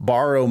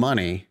borrow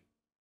money,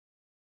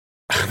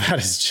 that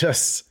is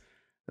just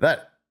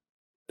that.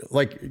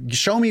 Like,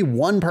 show me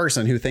one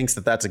person who thinks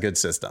that that's a good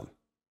system.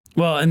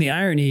 Well, and the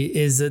irony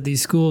is that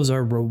these schools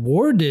are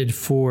rewarded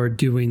for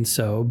doing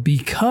so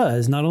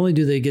because not only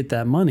do they get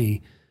that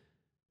money,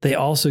 they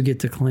also get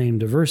to claim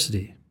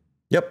diversity.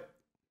 Yep.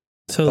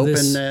 So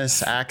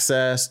openness,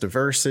 access,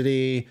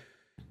 diversity.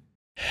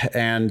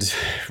 And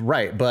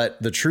right.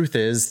 But the truth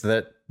is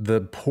that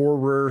the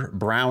poorer,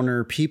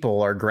 browner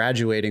people are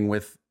graduating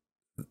with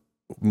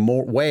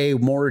way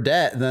more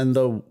debt than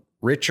the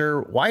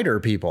richer,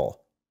 whiter people.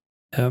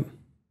 Yep.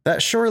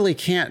 That surely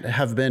can't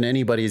have been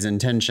anybody's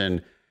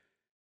intention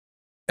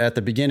at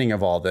the beginning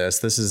of all this.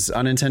 This is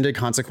unintended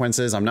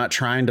consequences. I'm not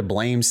trying to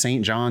blame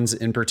St. John's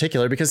in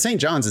particular because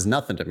St. John's is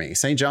nothing to me.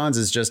 St. John's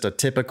is just a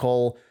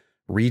typical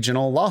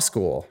regional law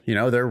school. You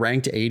know, they're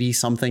ranked 80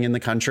 something in the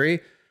country.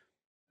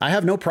 I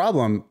have no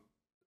problem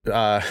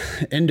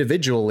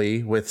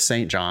individually with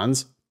St.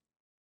 John's.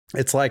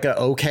 It's like a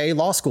okay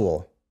law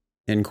school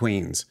in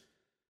Queens.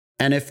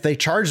 And if they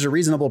charged a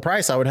reasonable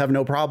price, I would have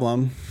no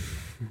problem.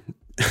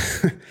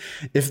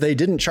 If they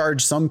didn't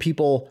charge some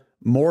people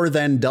more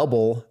than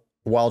double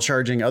while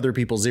charging other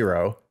people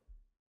zero,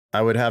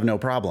 I would have no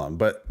problem.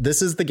 But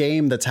this is the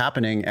game that's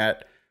happening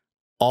at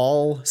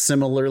all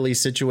similarly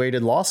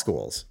situated law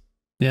schools.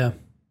 Yeah.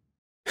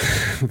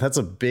 That's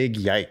a big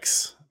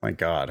yikes. My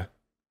God.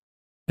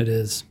 It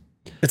is.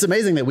 It's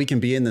amazing that we can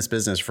be in this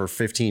business for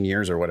 15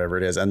 years or whatever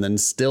it is, and then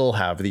still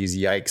have these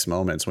yikes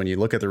moments when you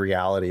look at the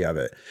reality of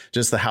it,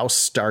 just how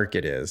stark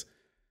it is.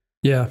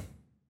 Yeah.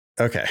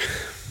 Okay.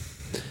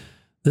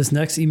 This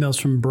next email is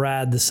from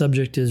Brad. The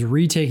subject is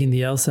retaking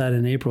the LSAT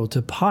in April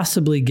to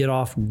possibly get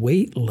off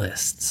wait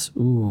lists.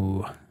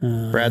 Ooh.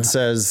 Brad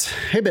says,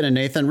 hey, Ben and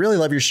Nathan, really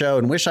love your show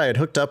and wish I had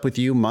hooked up with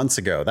you months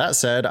ago. That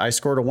said, I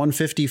scored a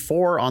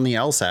 154 on the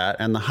LSAT,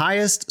 and the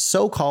highest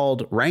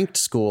so-called ranked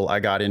school I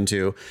got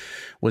into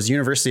was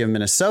University of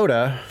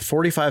Minnesota,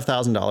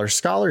 $45,000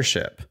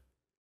 scholarship.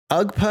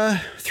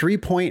 UGPA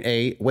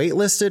 3.8,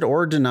 waitlisted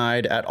or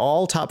denied at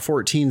all top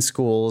 14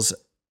 schools.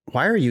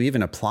 Why are you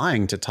even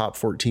applying to top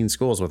 14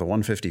 schools with a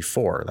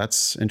 154?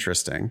 That's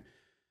interesting.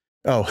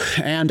 Oh,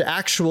 and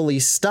actually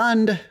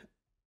stunned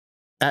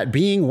at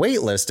being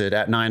waitlisted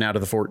at 9 out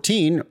of the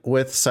 14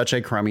 with such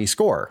a crummy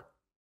score.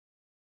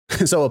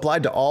 So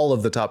applied to all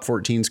of the top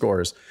 14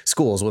 schools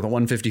with a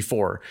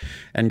 154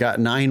 and got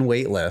 9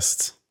 wait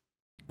lists.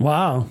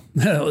 Wow.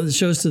 It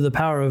shows to the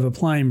power of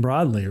applying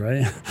broadly,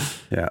 right?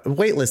 Yeah.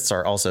 Wait lists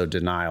are also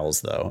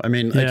denials, though. I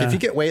mean, like if you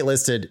get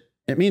waitlisted,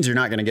 it means you're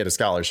not going to get a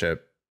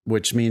scholarship,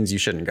 which means you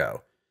shouldn't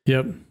go.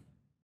 Yep.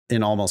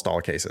 In almost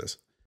all cases.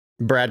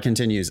 Brad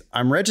continues,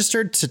 I'm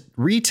registered to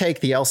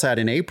retake the LSAT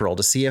in April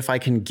to see if I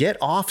can get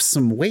off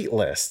some wait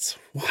lists.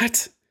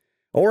 What?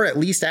 Or at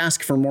least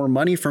ask for more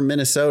money from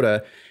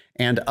Minnesota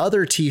and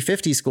other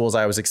T50 schools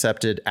I was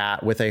accepted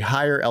at with a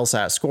higher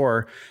LSAT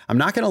score. I'm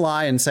not going to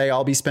lie and say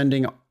I'll be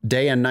spending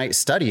day and night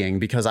studying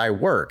because I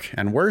work.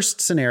 And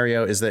worst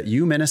scenario is that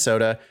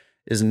Minnesota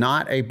is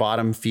not a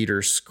bottom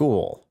feeder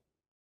school.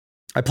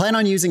 I plan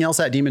on using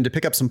LSAT Demon to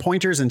pick up some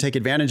pointers and take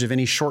advantage of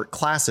any short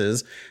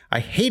classes. I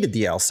hated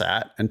the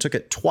LSAT and took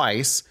it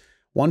twice,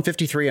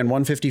 153 and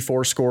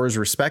 154 scores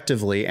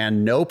respectively,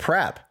 and no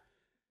prep.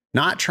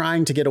 Not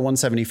trying to get a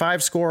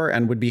 175 score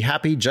and would be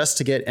happy just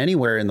to get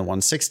anywhere in the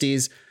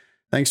 160s.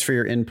 Thanks for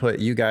your input.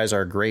 You guys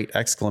are great!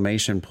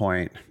 Exclamation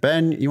point.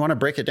 Ben, you want to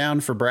break it down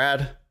for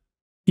Brad?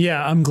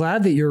 Yeah, I'm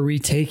glad that you're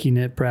retaking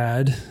it,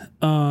 Brad.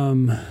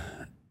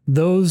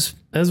 Those,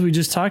 as we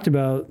just talked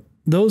about,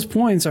 those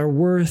points are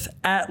worth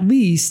at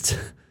least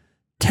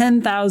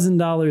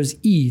 $10,000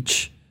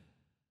 each.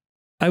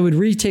 I would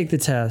retake the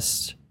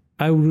test.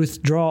 I would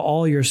withdraw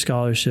all your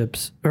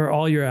scholarships or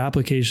all your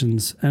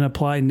applications and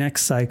apply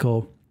next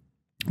cycle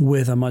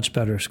with a much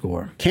better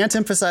score. Can't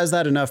emphasize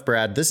that enough,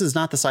 Brad. This is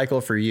not the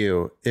cycle for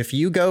you. If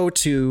you go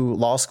to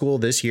law school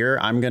this year,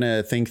 I'm going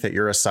to think that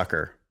you're a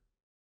sucker.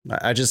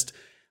 I just,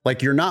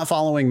 like, you're not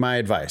following my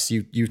advice.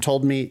 You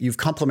told me, you've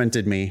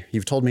complimented me.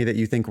 You've told me that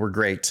you think we're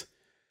great.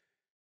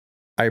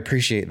 I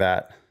appreciate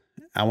that.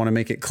 I want to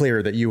make it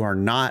clear that you are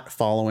not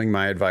following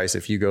my advice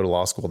if you go to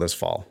law school this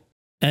fall.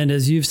 And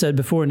as you've said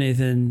before,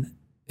 Nathan,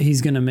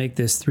 he's going to make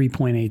this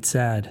 3.8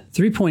 sad.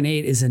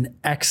 3.8 is an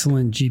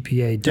excellent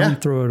GPA.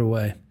 Don't throw it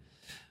away.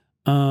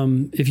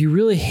 If you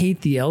really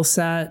hate the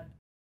LSAT,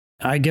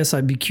 I guess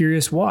I'd be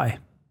curious why.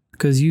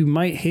 Because you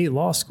might hate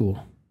law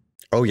school.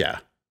 Oh, yeah.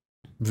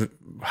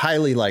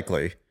 Highly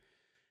likely.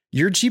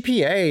 Your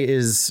GPA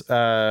is,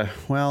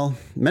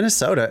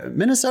 Minnesota.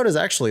 Minnesota is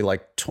actually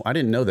like, I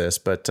didn't know this,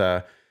 but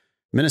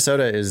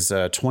Minnesota is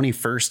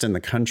 21st in the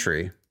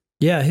country.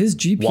 Yeah, his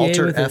GPA.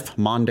 Walter F.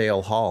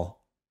 Mondale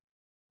Hall.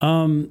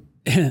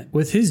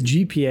 with his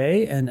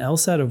GPA and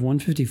LSAT of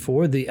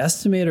 154, the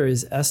estimator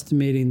is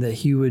estimating that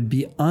he would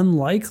be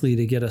unlikely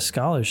to get a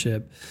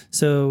scholarship.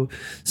 So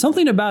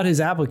something about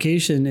his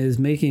application is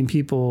making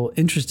people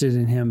interested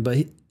in him,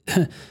 but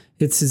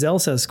it's his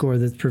LSAT score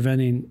that's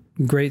preventing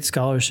great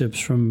scholarships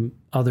from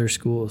other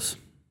schools.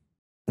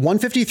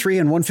 153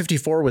 and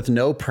 154 with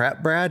no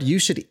prep, Brad, you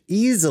should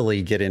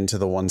easily get into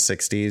the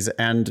 160s,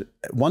 and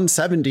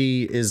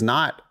 170 is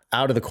not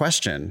out of the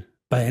question.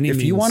 By any means.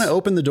 If you want to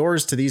open the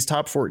doors to these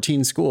top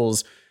 14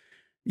 schools,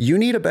 you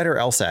need a better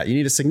LSAT. You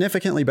need a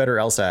significantly better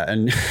LSAT.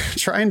 And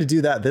trying to do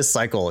that this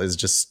cycle is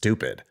just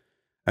stupid.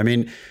 I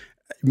mean,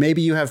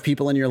 maybe you have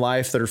people in your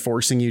life that are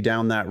forcing you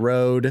down that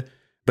road.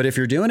 But if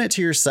you're doing it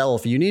to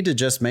yourself, you need to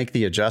just make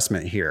the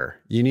adjustment here.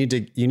 You need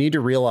to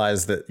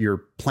realize that your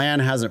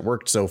plan hasn't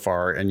worked so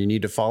far, and you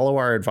need to follow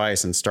our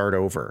advice and start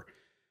over.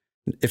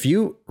 If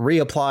you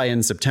reapply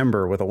in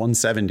September with a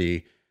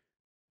 170,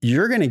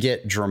 you're going to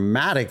get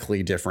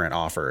dramatically different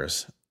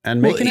offers.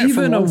 And making it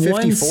from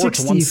 154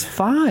 to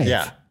 165.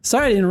 Yeah.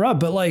 Sorry to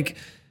interrupt, but like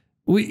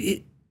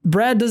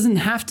Brad doesn't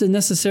have to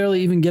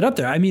necessarily even get up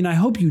there. I mean, I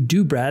hope you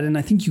do, Brad, and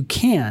I think you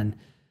can.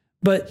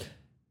 But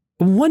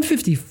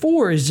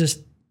 154 is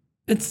just,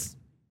 it's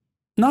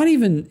not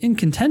even in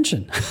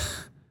contention.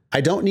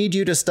 I don't need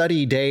you to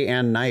study day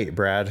and night,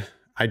 Brad.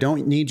 I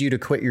don't need you to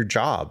quit your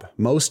job.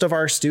 Most of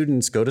our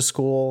students go to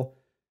school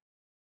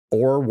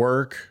or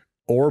work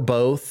or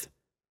both.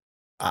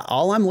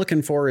 All I'm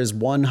looking for is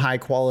one high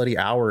quality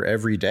hour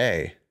every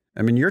day.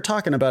 I mean, you're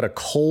talking about a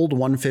cold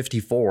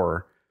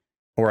 154,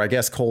 or I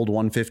guess cold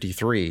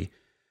 153.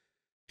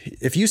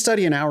 If you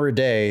study an hour a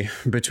day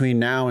between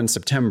now and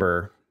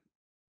September,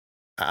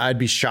 I'd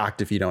be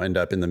shocked if you don't end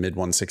up in the mid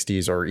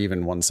 160s or even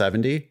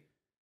 170.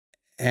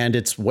 And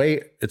it's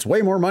way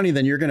more money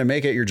than you're going to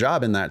make at your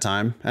job in that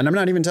time. And I'm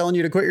not even telling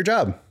you to quit your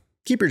job.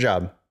 Keep your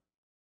job.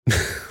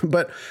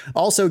 But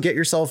also get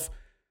yourself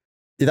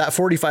that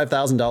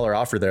 $45,000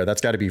 offer there. That's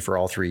got to be for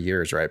all 3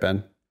 years, right,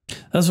 Ben?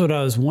 That's what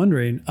I was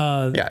wondering.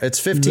 Yeah, it's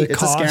 50.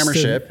 It's a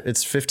scammership.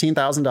 It's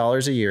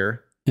 $15,000 a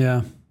year.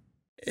 Yeah.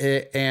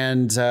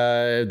 And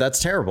that's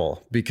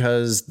terrible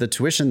because the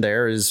tuition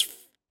there is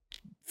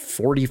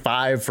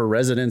 $45 for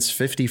residents,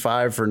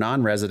 $55 for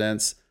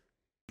non-residents.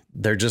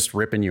 They're just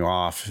ripping you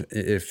off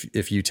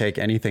if you take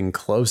anything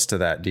close to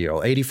that deal.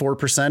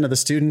 84% of the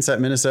students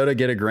at Minnesota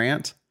get a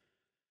grant.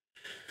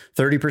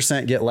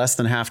 30% get less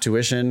than half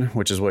tuition,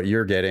 which is what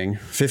you're getting.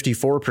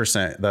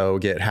 54%, though,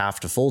 get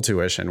half to full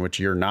tuition, which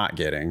you're not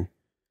getting.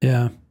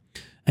 Yeah.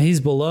 And he's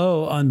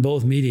below on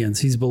both medians.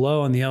 He's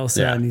below on the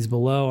LSAT and he's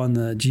below on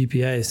the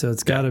GPA. So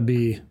it's got to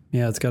be,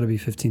 it's got to be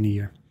 15 a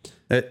year.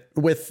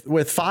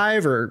 With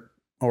 5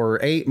 or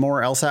 8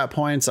 more LSAT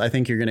points, I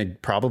think you're going to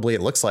probably,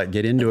 it looks like,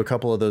 get into a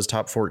couple of those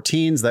top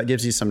 14s. That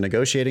gives you some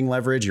negotiating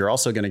leverage. You're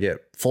also going to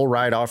get full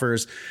ride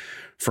offers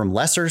from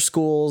lesser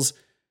schools.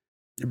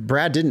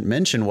 Brad didn't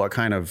mention what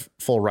kind of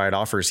full ride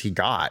offers he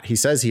got. He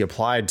says he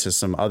applied to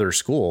some other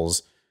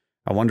schools.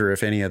 I wonder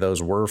if any of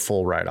those were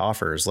full ride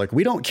offers. Like,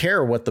 we don't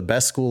care what the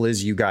best school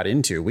is you got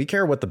into. We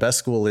care what the best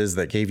school is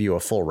that gave you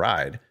a full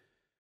ride.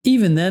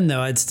 Even then,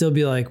 though, I'd still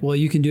be like, well,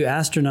 you can do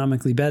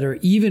astronomically better,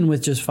 even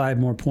with just 5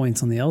 more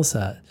points on the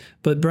LSAT.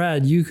 But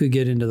Brad, you could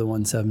get into the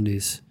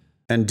 170s.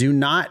 And do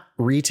not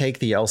retake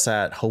the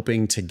LSAT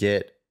hoping to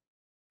get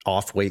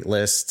off wait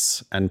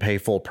lists and pay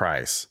full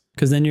price.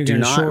 Because then you're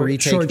going to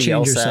shortchange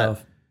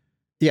yourself.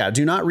 Yeah,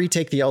 do not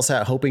retake the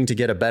LSAT hoping to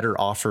get a better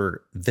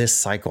offer this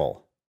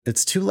cycle.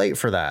 It's too late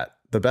for that.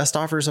 The best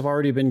offers have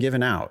already been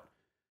given out.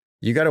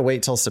 You got to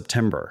wait till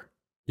September.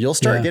 You'll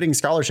start getting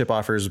scholarship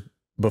offers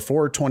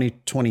before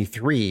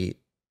 2023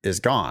 is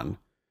gone.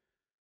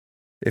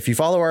 If you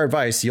follow our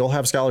advice, you'll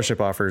have scholarship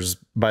offers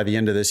by the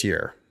end of this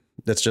year.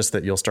 It's just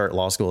that you'll start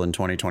law school in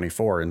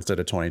 2024 instead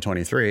of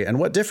 2023. And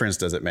what difference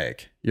does it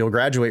make? You'll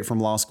graduate from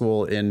law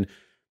school in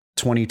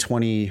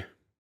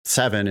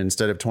 2027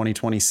 instead of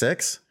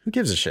 2026. Who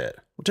gives a shit?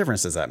 What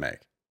difference does that make?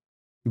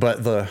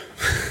 But the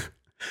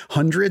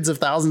hundreds of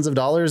thousands of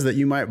dollars that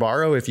you might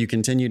borrow if you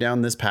continue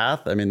down this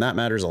path, I mean, that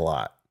matters a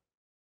lot.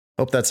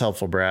 Hope that's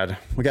helpful, Brad.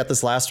 We got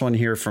this last one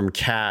here from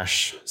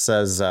Cash.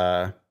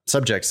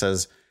 Subject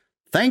says,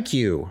 thank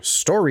you,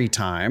 story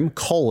time,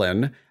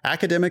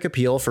 academic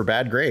appeal for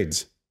bad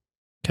grades.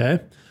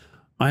 Okay.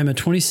 I'm a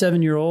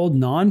 27-year-old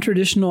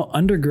non-traditional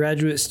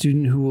undergraduate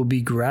student who will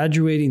be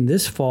graduating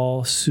this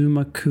fall,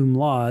 summa cum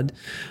laude.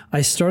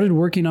 I started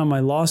working on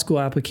my law school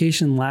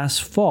application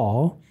last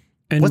fall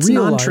and What's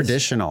realized...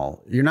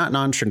 non-traditional? You're not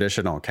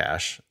non-traditional,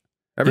 Cash.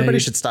 Everybody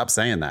should stop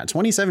saying that.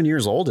 27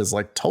 years old is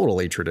like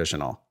totally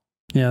traditional.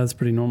 Yeah, that's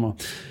pretty normal.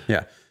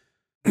 Yeah.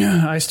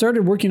 I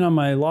started working on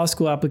my law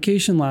school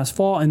application last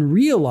fall and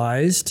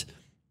realized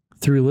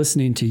through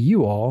listening to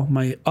you all,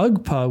 my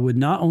UGPA would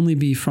not only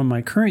be from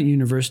my current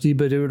university,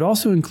 but it would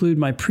also include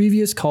my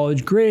previous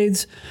college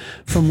grades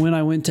from when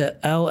I went to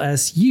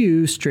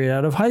LSU straight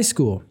out of high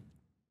school.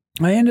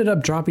 I ended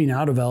up dropping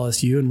out of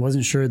LSU and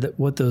wasn't sure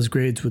what those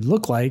grades would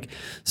look like,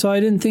 so I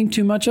didn't think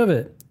too much of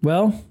it.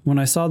 Well, when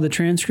I saw the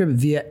transcript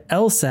via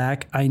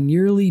LSAC, I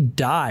nearly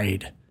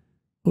died.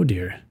 Oh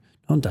dear.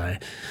 Don't die.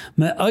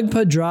 My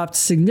UGPA dropped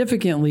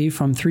significantly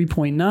from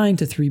 3.9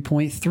 to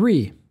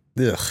 3.3.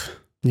 Ugh.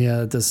 Yeah,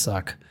 that does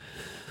suck.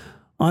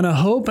 On a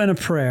hope and a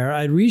prayer,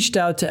 I reached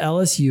out to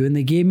LSU and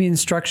they gave me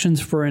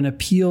instructions for an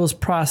appeals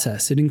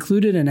process. It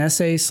included an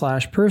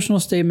essay/personal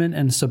statement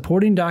and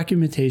supporting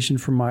documentation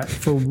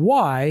for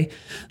why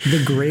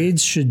the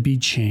grades should be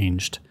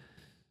changed.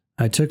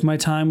 I took my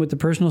time with the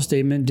personal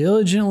statement,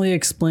 diligently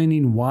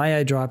explaining why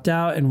I dropped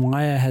out and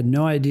why I had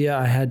no idea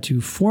I had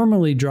to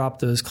formally drop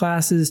those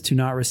classes to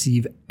not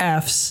receive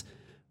Fs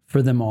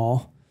for them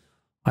all.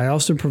 I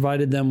also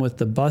provided them with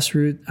the bus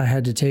route I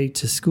had to take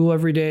to school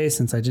every day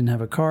since I didn't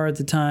have a car at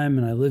the time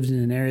and I lived in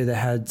an area that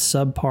had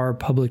subpar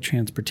public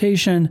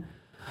transportation,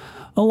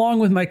 along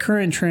with my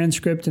current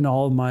transcript and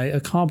all of my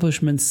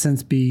accomplishments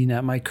since being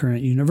at my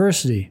current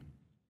university.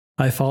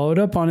 I followed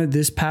up on it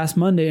this past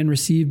Monday and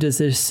received a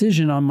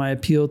decision on my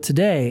appeal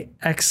today!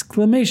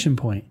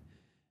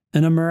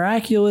 In a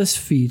miraculous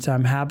feat,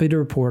 I'm happy to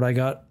report I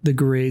got the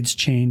grades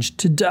changed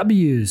to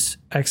W's!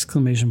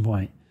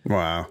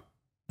 Wow.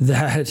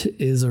 That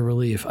is a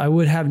relief. I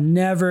would have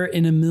never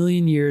in a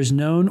million years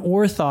known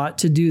or thought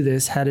to do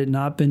this had it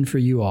not been for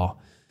you all.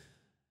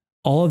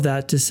 All of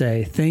that to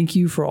say, thank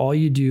you for all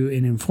you do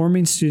in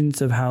informing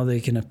students of how they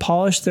can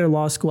polish their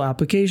law school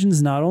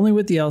applications, not only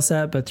with the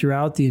LSAT, but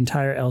throughout the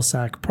entire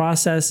LSAC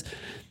process,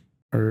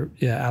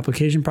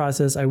 application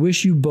process. I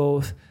wish you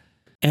both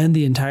and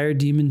the entire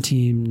Demon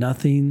team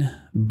nothing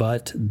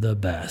but the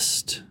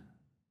best.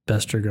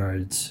 Best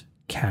regards,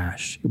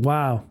 Cash.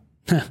 Wow.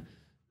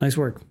 Nice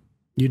work.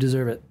 You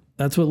deserve it.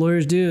 That's what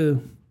lawyers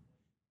do.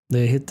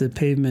 They hit the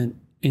pavement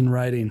in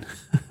writing.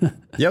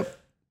 Yep.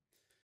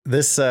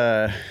 This,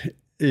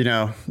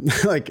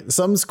 like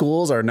some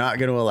schools are not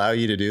going to allow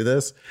you to do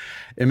this.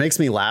 It makes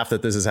me laugh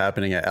that this is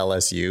happening at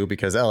LSU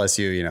because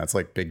LSU, it's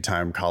like big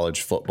time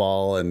college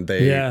football and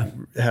they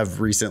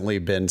have recently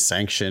been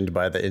sanctioned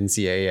by the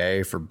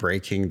NCAA for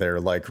breaking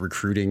their like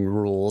recruiting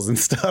rules and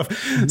stuff.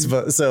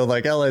 So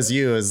like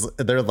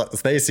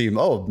LSU they seem,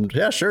 oh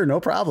yeah, sure.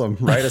 No problem.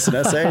 Write us an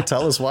essay.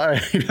 Tell us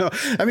why,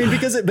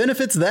 because it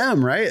benefits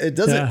them, right? It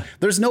doesn't,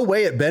 there's no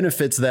way it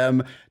benefits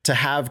them to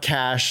have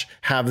Cash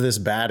have this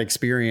bad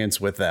experience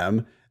with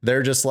them.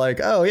 They're just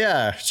like, oh,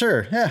 yeah,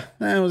 sure. Yeah,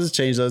 we'll just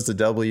change those to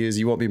W's.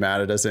 You won't be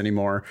mad at us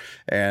anymore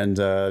and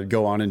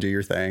go on and do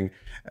your thing.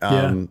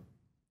 I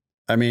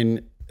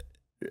mean,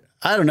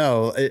 I don't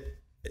know.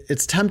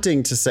 It's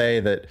tempting to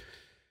say that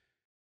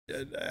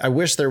I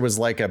wish there was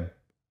like a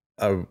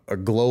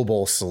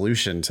global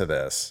solution to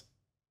this.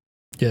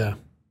 Yeah.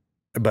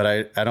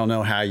 But I don't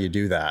know how you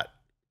do that.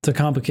 It's a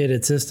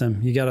complicated system.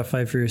 You got to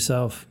fight for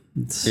yourself.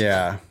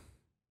 Yeah.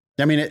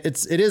 I mean,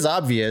 it is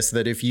obvious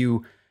that if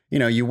you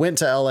went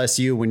to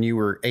LSU when you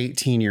were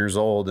 18 years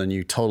old and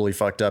you totally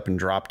fucked up and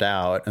dropped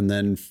out. And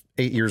then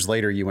 8 years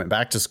later, you went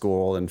back to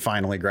school and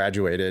finally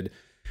graduated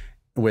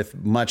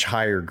with much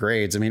higher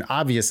grades. I mean,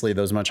 obviously,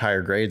 those much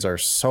higher grades are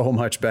so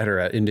much better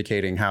at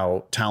indicating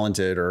how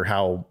talented or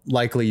how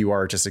likely you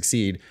are to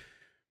succeed.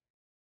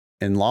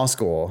 In law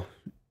school,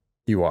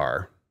 you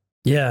are.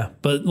 Yeah,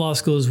 but law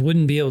schools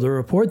wouldn't be able to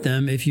report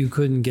them if you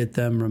couldn't get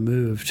them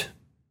removed.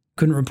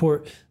 Couldn't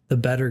report the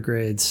better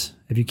grades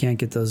if you can't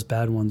get those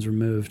bad ones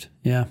removed.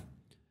 Yeah.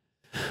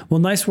 Well,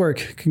 nice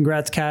work.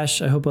 Congrats,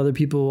 Cash. I hope other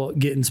people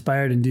get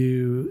inspired and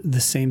do the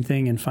same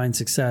thing and find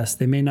success.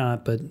 They may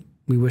not, but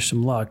we wish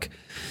them luck.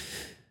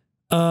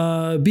 Be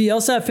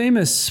LSAT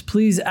famous.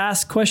 Please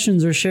ask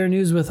questions or share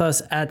news with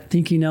us at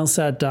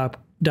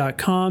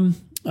thinkinglsat.com.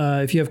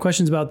 If you have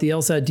questions about the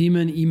LSAT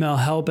Demon, email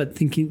help at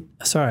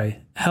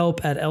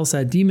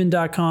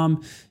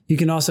lsatdemon.com. You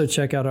can also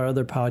check out our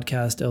other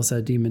podcast,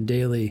 LSAT Demon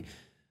Daily.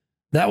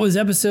 That was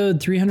episode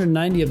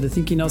 390 of the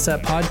Thinking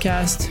LSAT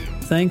podcast.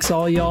 Thanks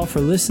all y'all for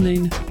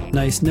listening.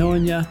 Nice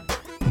knowing ya.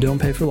 Don't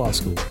pay for law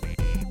school.